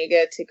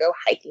Chattanooga to go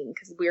hiking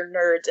because we're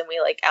nerds and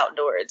we like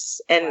outdoors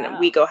and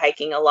we go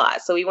hiking a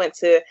lot. So we went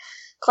to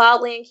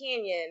Cloudland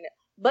Canyon.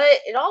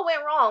 But it all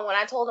went wrong when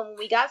I told him when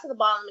we got to the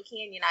bottom of the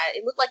canyon,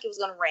 it looked like it was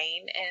going to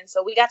rain. And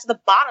so we got to the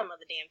bottom of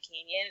the damn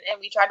canyon and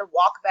we tried to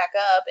walk back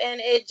up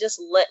and it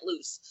just let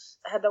loose.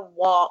 I had to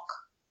walk,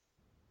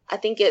 I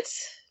think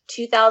it's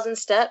 2,000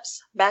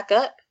 steps back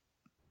up.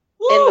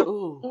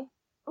 Ooh.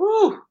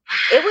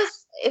 It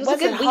was Was a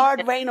good it hard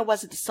weekend. rain or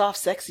was it the soft,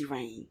 sexy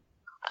rain?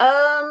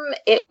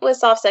 It was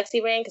soft,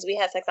 sexy rain because we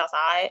had sex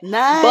outside.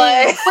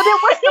 Nice. But then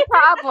what's the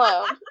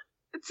problem?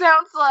 It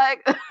sounds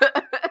like so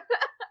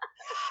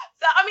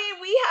I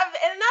mean, we have,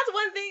 and that's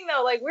one thing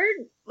though. Like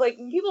we're like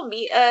when people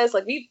meet us,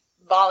 like we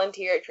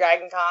volunteer at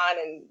Dragon Con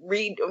and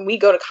we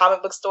go to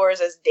comic book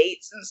stores as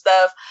dates and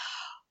stuff.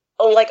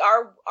 Like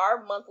our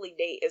monthly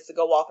date is to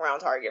go walk around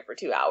Target for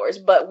 2 hours,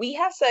 but we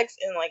have sex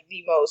in like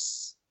the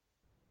most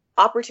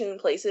opportune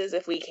places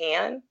if we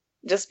can.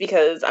 Just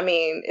because, I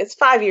mean, it's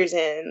 5 years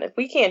in. If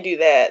we can't do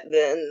that,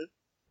 then,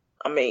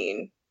 I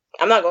mean,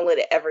 I'm not going to let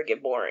it ever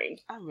get boring.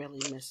 I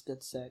really miss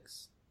good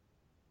sex.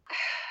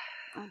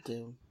 I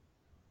do.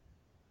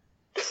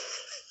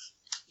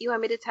 you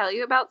want me to tell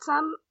you about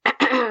some?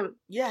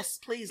 Yes,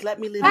 please let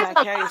me live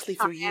vicariously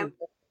through you.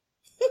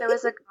 There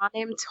was a girl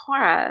named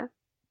Tora,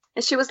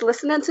 and she was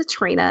listening to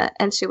Trina,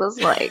 and she was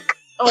like,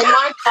 Oh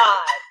my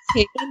God.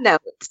 taking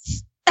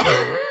notes.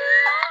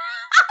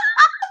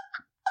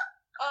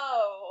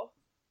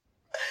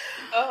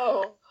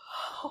 Oh.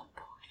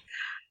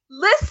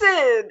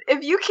 Listen,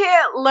 if you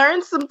can't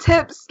learn some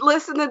tips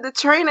listening to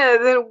Trina,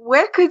 then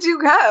where could you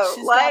go?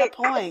 She's got a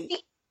point.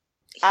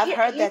 I've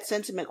heard that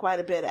sentiment quite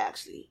a bit,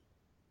 actually.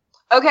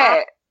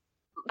 Okay,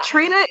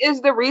 Trina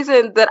is the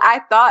reason that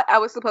I thought I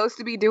was supposed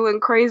to be doing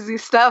crazy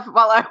stuff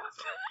while I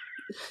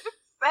was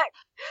sex.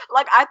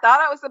 Like, I thought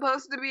I was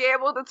supposed to be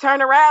able to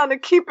turn around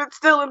and keep it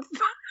still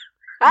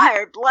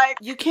inside. Like,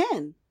 You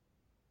can.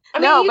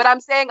 but I'm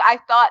saying I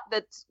thought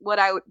that's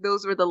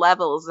those were the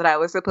levels that I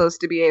was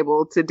supposed to be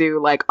able to do,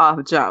 like,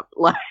 off jump.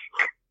 Like,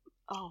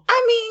 Oh.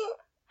 I mean,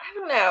 I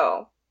don't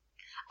know.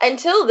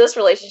 Until this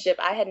relationship,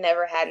 I had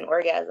never had an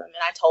orgasm,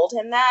 and I told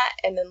him that,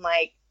 and then,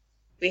 like,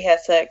 we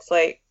had sex,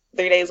 like,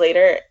 3 days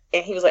later,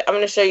 and he was like, I'm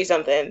going to show you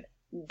something.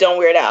 Don't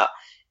wear it out.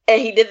 And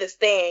he did this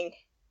thing,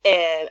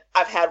 and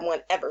I've had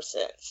one ever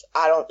since.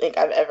 I don't think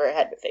I've ever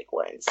had to fake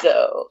one,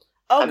 so.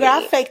 Oh, girl, I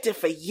mean, faked it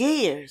for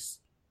years.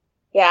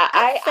 Yeah,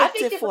 I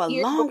faked it for a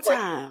years long before-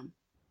 time.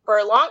 For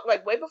a long,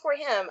 like, way before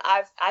him,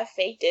 I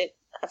faked it.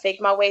 I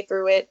faked my way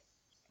through it.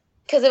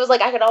 Because it was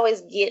like I could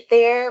always get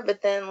there,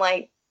 but then,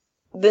 like,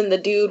 then the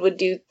dude would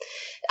get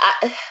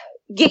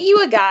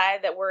you a guy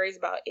that worries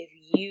about if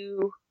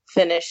you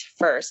finish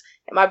first.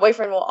 And my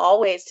boyfriend will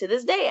always, to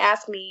this day,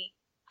 ask me,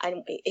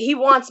 he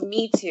wants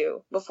me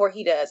to before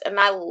he does. And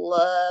I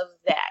love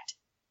that.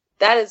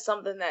 That is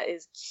something that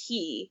is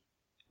key.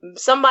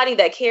 Somebody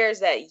that cares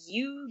that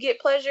you get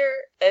pleasure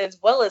as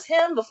well as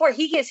him before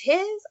he gets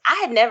his. I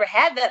had never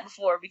had that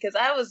before because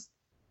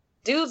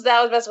dudes that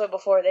I was messing with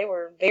before, they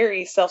were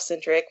very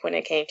self-centric when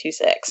it came to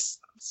sex.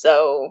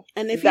 So,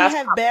 and if you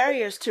have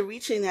barriers to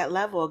reaching that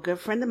level, a good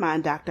friend of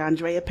mine, Dr.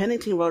 Andrea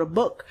Pennington, wrote a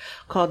book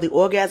called The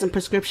Orgasm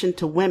Prescription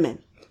to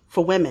Women,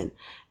 for Women.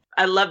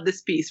 I love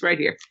this piece right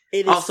here.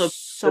 It is also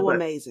so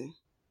amazing.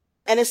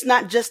 And it's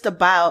not just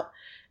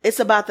it's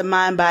about the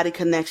mind-body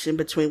connection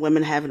between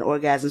women having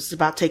orgasms. It's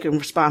about taking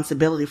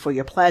responsibility for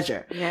your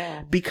pleasure.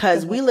 yeah.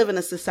 Because we live in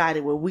a society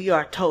where we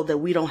are told that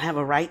we don't have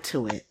a right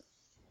to it.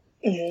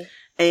 Mm-hmm.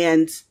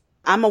 And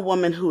I'm a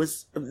woman who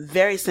is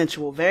very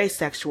sensual, very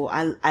sexual.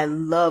 I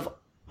love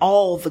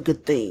all the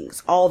good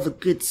things, all the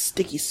good,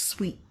 sticky,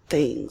 sweet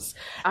things.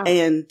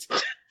 And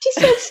she's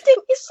so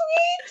sticky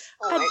sweet.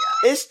 Oh my God.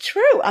 It's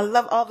true. I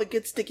love all the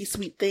good, sticky,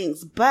 sweet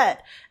things.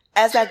 But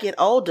as I get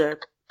older,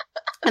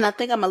 and I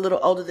think I'm a little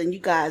older than you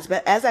guys,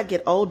 but as I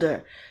get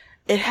older,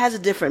 it has a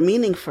different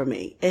meaning for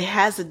me. It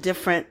holds a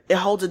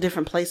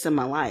different place in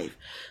my life.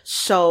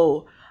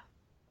 So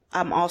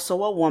I'm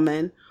also a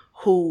woman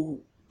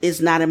who is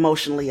not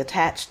emotionally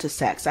attached to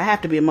sex. I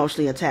have to be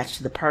emotionally attached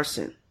to the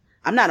person.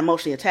 I'm not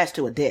emotionally attached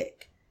to a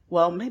dick.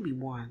 Well, maybe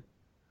one.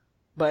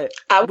 But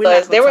There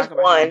was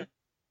one.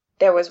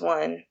 There was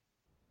one.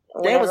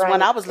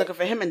 I was looking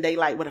for him in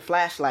daylight with a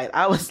flashlight.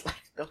 I was like,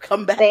 "They'll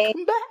come back,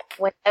 come back."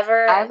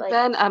 Whenever I've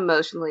been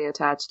emotionally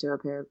attached to a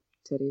pair of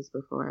titties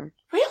before.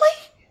 Really?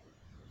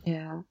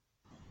 Yeah.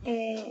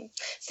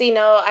 See,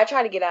 no, I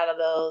try to get out of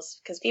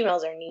those because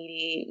females are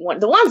needy.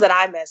 The ones that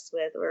I messed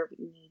with were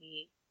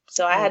needy.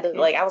 So I had to,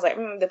 I was like,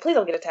 please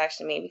don't get attached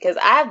to me because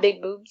I have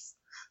big boobs.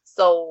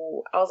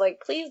 So I was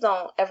like, please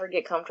don't ever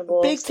get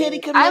comfortable. Big titty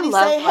committee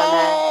say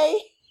hey.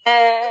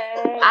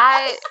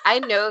 I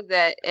know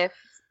that if,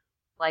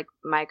 like,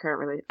 my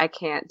current relationship, I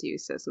can't do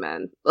cis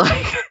men.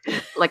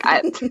 Like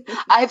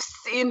I've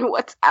seen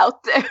what's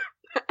out there.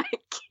 I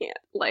can't.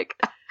 Like,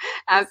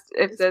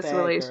 if this bad,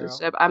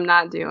 relationship, girl. I'm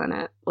not doing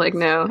it. Like,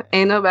 no,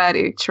 ain't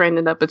nobody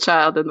training up a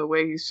child in the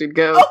way you should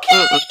go.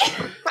 Okay.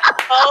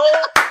 Oh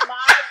my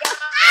God.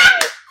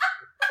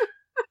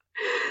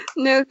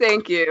 No,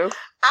 thank you.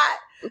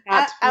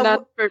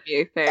 Not for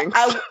me. Thanks.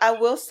 I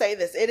will say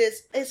this: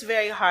 it's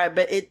very hard,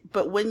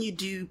 but when you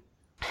do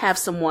have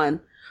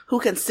someone who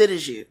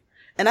considers you,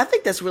 and I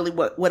think that's really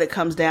what it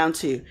comes down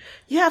to.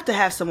 You have to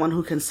have someone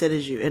who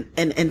considers you,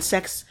 and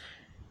sex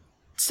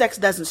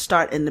doesn't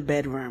start in the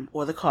bedroom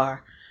or the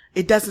car.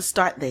 It doesn't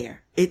start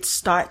there. It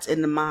starts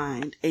in the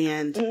mind.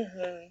 And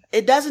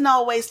it doesn't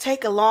always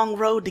take a long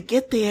road to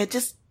get there.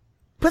 Just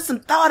put some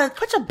thought and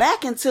put your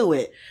back into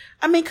it.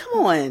 I mean, come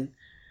on.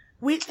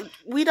 We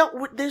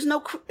don't,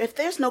 if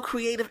there's no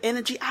creative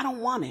energy, I don't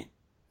want it.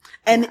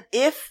 And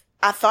if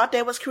I thought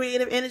there was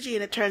creative energy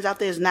and it turns out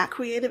there's not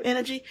creative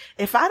energy,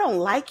 if I don't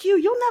like you,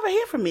 you'll never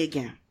hear from me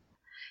again.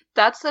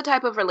 That's the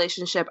type of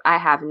relationship I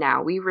have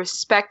now. We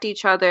respect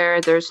each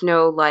other. There's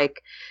no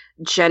like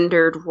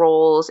gendered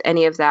roles,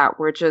 any of that.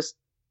 We're just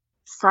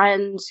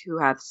friends who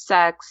have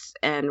sex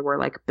and we're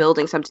like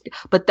building something.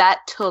 But that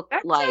took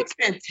That like sounds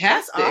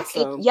fantastic. That's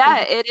awesome.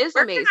 it is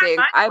Where can I amazing.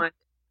 find one?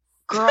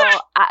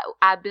 Girl,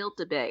 I built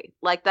a bay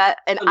like that,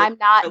 and Oh, I'm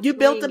not. You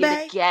built doing a it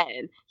bay?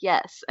 again?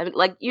 Yes, I mean,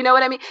 like, you know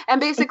what I mean.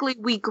 And basically,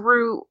 we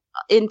grew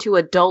into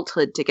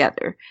adulthood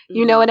together.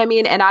 You know what I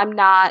mean. And I'm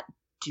not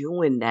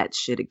doing that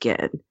shit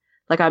again.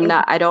 Like, I'm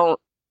not. I don't.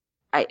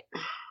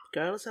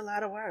 Girl, it's a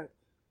lot of work.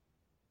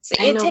 So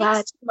I it know takes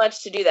that. too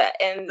much to do that,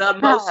 and The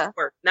most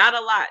work, not a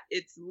lot.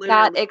 It's literally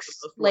Not the most work.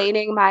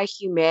 explaining my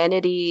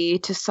humanity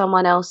to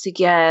someone else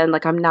again.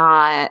 Like, I'm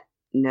not.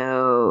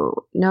 No.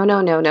 I'm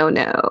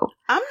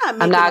not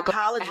making not an gonna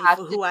apology have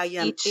for to who I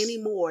am teach-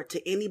 anymore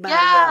to anybody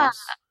Yeah.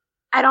 else.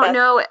 I don't That's-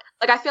 know.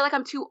 Like, I feel like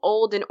I'm too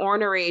old and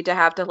ornery to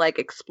have to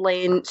like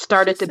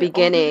start She at the said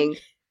beginning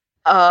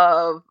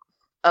of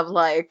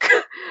like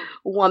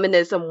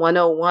womanism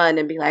 101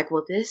 and be like,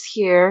 well, this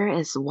here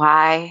is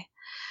why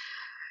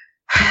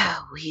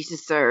we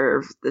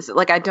deserve this.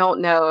 Like, I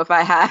don't know if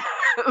I have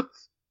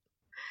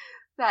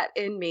that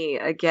in me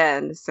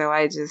again. So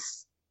I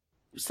just,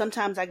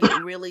 Sometimes I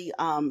get really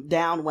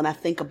down when I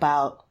think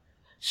about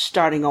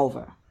starting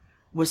over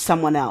with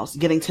someone else,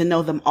 getting to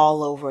know them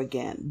all over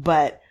again.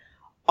 But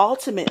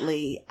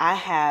ultimately, I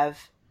have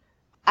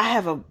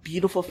a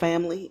beautiful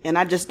family, and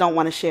I just don't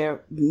want to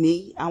share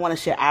me. I want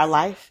to share our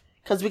life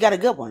because we got a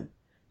good one.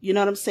 You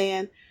know what I'm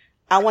saying?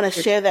 I want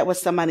to share that with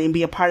somebody and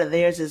be a part of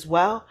theirs as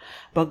well.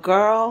 But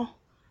girl,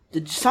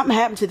 something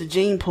happened to the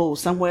gene pool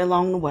somewhere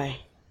along the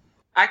way.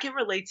 I can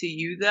relate to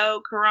you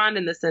though, Karan,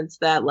 in the sense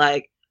that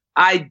like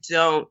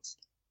it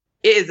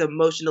is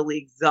emotionally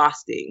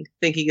exhausting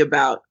thinking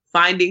about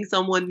finding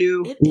someone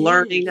new, It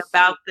learning is.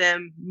 about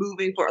them,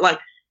 moving forward. Like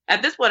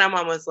at this point, I'm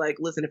almost like,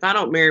 listen, if I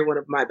don't marry one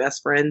of my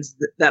best friends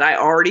that I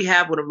already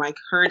have, one of my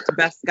current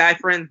best guy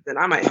friends, then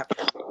I might have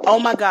to. Oh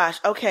my gosh.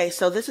 Okay.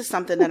 So this is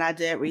something that I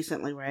did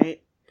recently, right?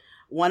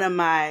 One of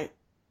my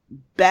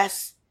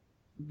best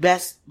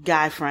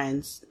guy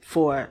friends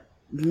for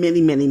many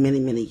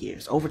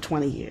years, over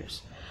 20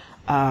 years.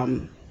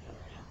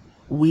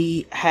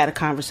 We had a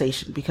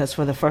conversation because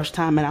for the first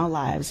time in our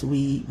lives,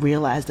 we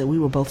realized that we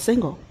were both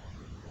single.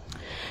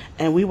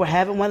 And we were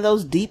having one of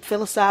those deep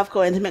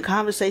philosophical, intimate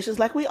conversations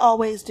like we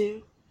always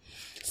do.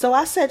 So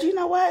I said, you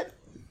know what?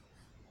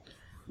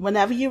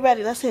 Whenever you're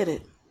ready, let's hit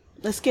it.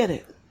 Let's get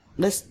it.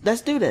 Let's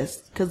do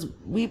this. Cause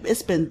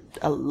it's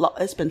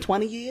been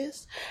 20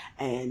 years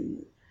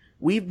and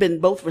we've been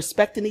both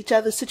respecting each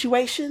other's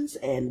situations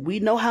and we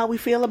know how we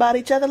feel about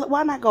each other.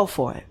 Why not go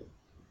for it?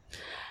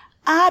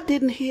 I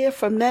didn't hear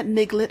from that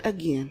niglet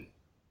again.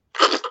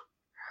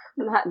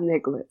 not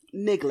niglet.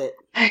 Niglet.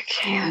 I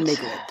can't.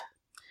 Niglet.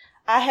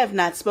 I have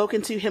not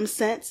spoken to him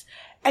since.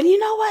 And you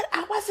know what?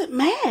 I wasn't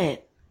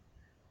mad.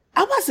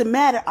 I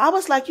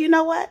was like, you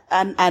know what?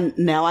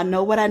 Now I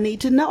know what I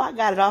need to know. I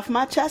got it off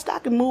my chest. I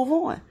can move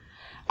on.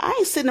 I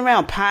ain't sitting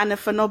around pining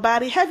for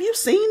nobody. Have you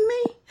seen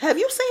me? Have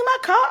you seen my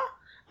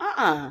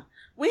car?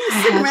 We ain't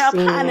sitting around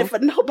pining for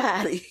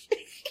nobody.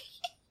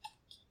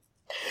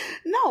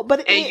 No,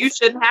 but You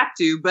shouldn't have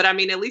to. But I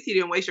mean, at least he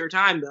didn't waste your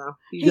time, though.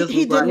 He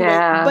didn't.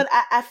 Yeah. But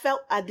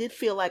I did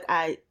feel like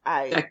I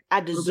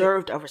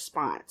deserved a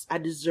response. I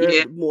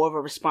deserved more of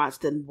a response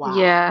than wow.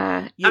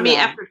 Yeah. You mean,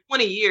 know. after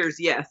 20 years,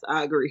 yes,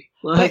 I agree.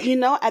 But you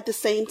know, at the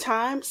same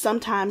time,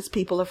 sometimes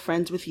people are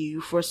friends with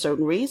you for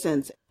certain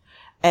reasons,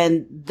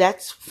 and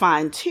that's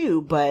fine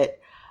too. But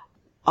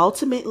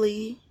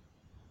ultimately,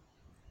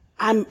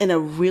 I'm in a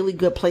really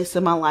good place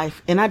in my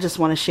life, and I just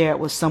want to share it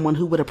with someone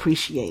who would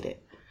appreciate it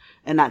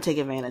and not take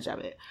advantage of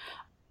it.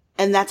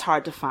 And that's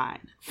hard to find.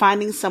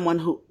 Finding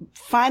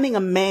a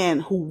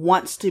man who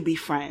wants to be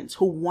friends,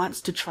 who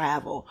wants to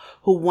travel,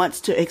 who wants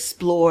to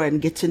explore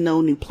and get to know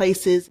new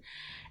places,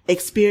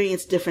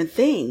 experience different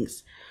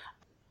things.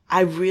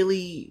 I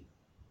really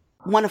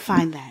want to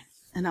find that,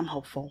 and I'm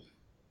hopeful.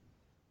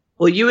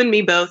 Well, you and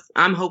me both.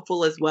 I'm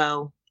hopeful as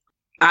well.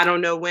 I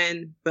don't know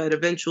when, but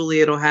eventually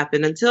it'll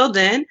happen. Until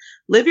then,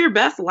 live your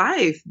best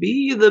life.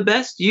 Be the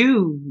best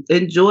you.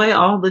 Enjoy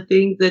all the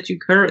things that you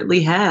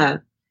currently have.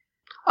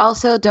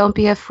 Also, don't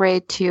be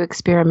afraid to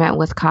experiment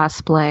with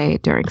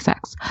cosplay during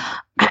sex.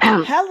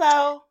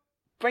 Hello.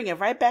 Bring it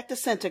right back to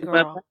center,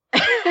 girl.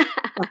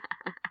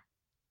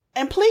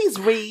 And please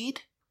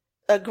read.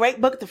 A great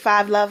book. The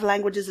 5 Love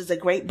Languages is a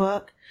great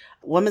book.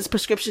 Woman's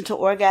Prescription to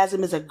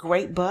Orgasm is a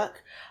great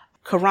book.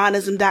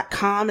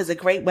 Karanism.com is a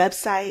great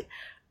website.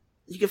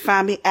 You can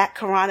find me at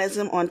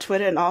Karanism on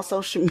Twitter and all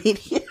social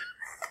media.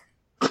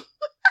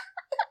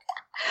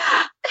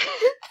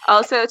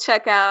 Also,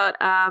 check out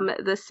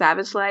The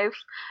Savage Life.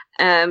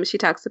 She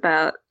talks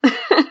about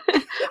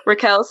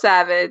Raquel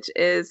Savage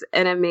is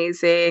an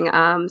amazing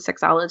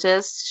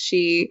sexologist.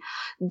 She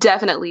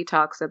definitely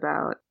talks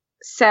about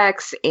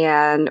sex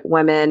and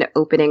women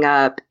opening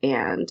up,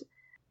 and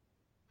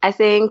I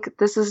think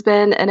this has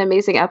been an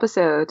amazing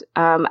episode.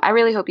 I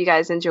really hope you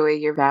guys enjoy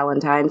your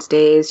Valentine's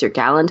Days, your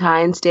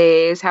Galentine's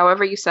Days,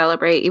 however you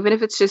celebrate, even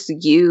if it's just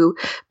you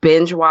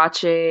binge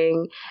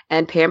watching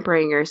and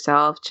pampering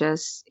yourself.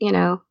 Just,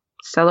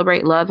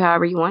 celebrate love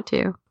however you want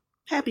to.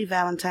 Happy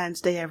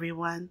Valentine's Day,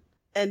 everyone.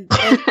 And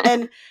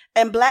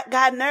Black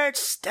Guy Nerds,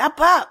 step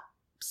up.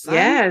 Son.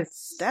 Yes.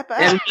 Step up.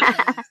 And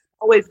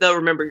always, though,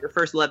 remember your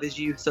first love is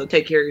you, so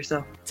take care of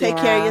yourself. Take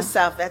care of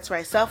yourself. That's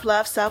right.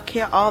 Self-love,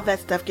 self-care, all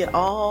that stuff. Get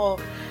all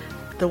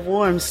the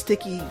warm,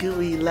 sticky,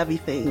 gooey, lovey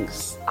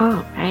things.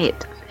 All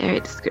right. Very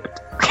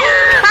descriptive.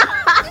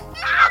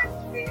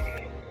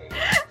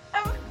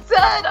 I'm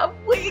done.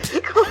 I'm weak.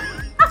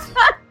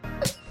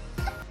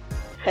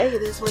 Hey,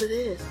 it is what it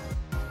is.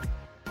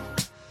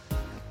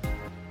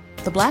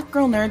 The Black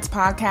Girl Nerds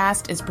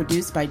podcast is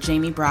produced by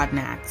Jamie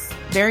Broadnax.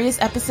 Various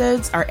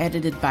episodes are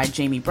edited by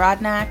Jamie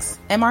Broadnax,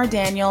 M.R.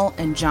 Daniel,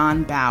 and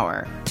John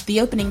Bauer.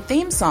 The opening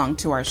theme song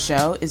to our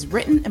show is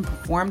written and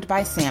performed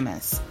by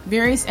Samus.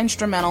 Various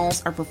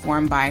instrumentals are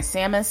performed by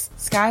Samus,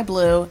 Sky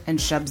Blue, and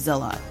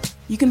Shubzilla.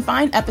 You can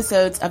find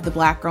episodes of the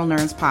Black Girl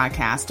Nerds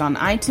podcast on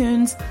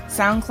iTunes,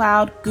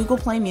 SoundCloud, Google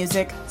Play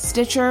Music,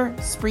 Stitcher,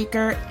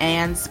 Spreaker,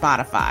 and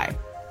Spotify.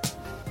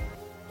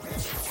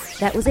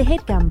 That was a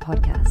HeadGum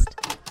podcast.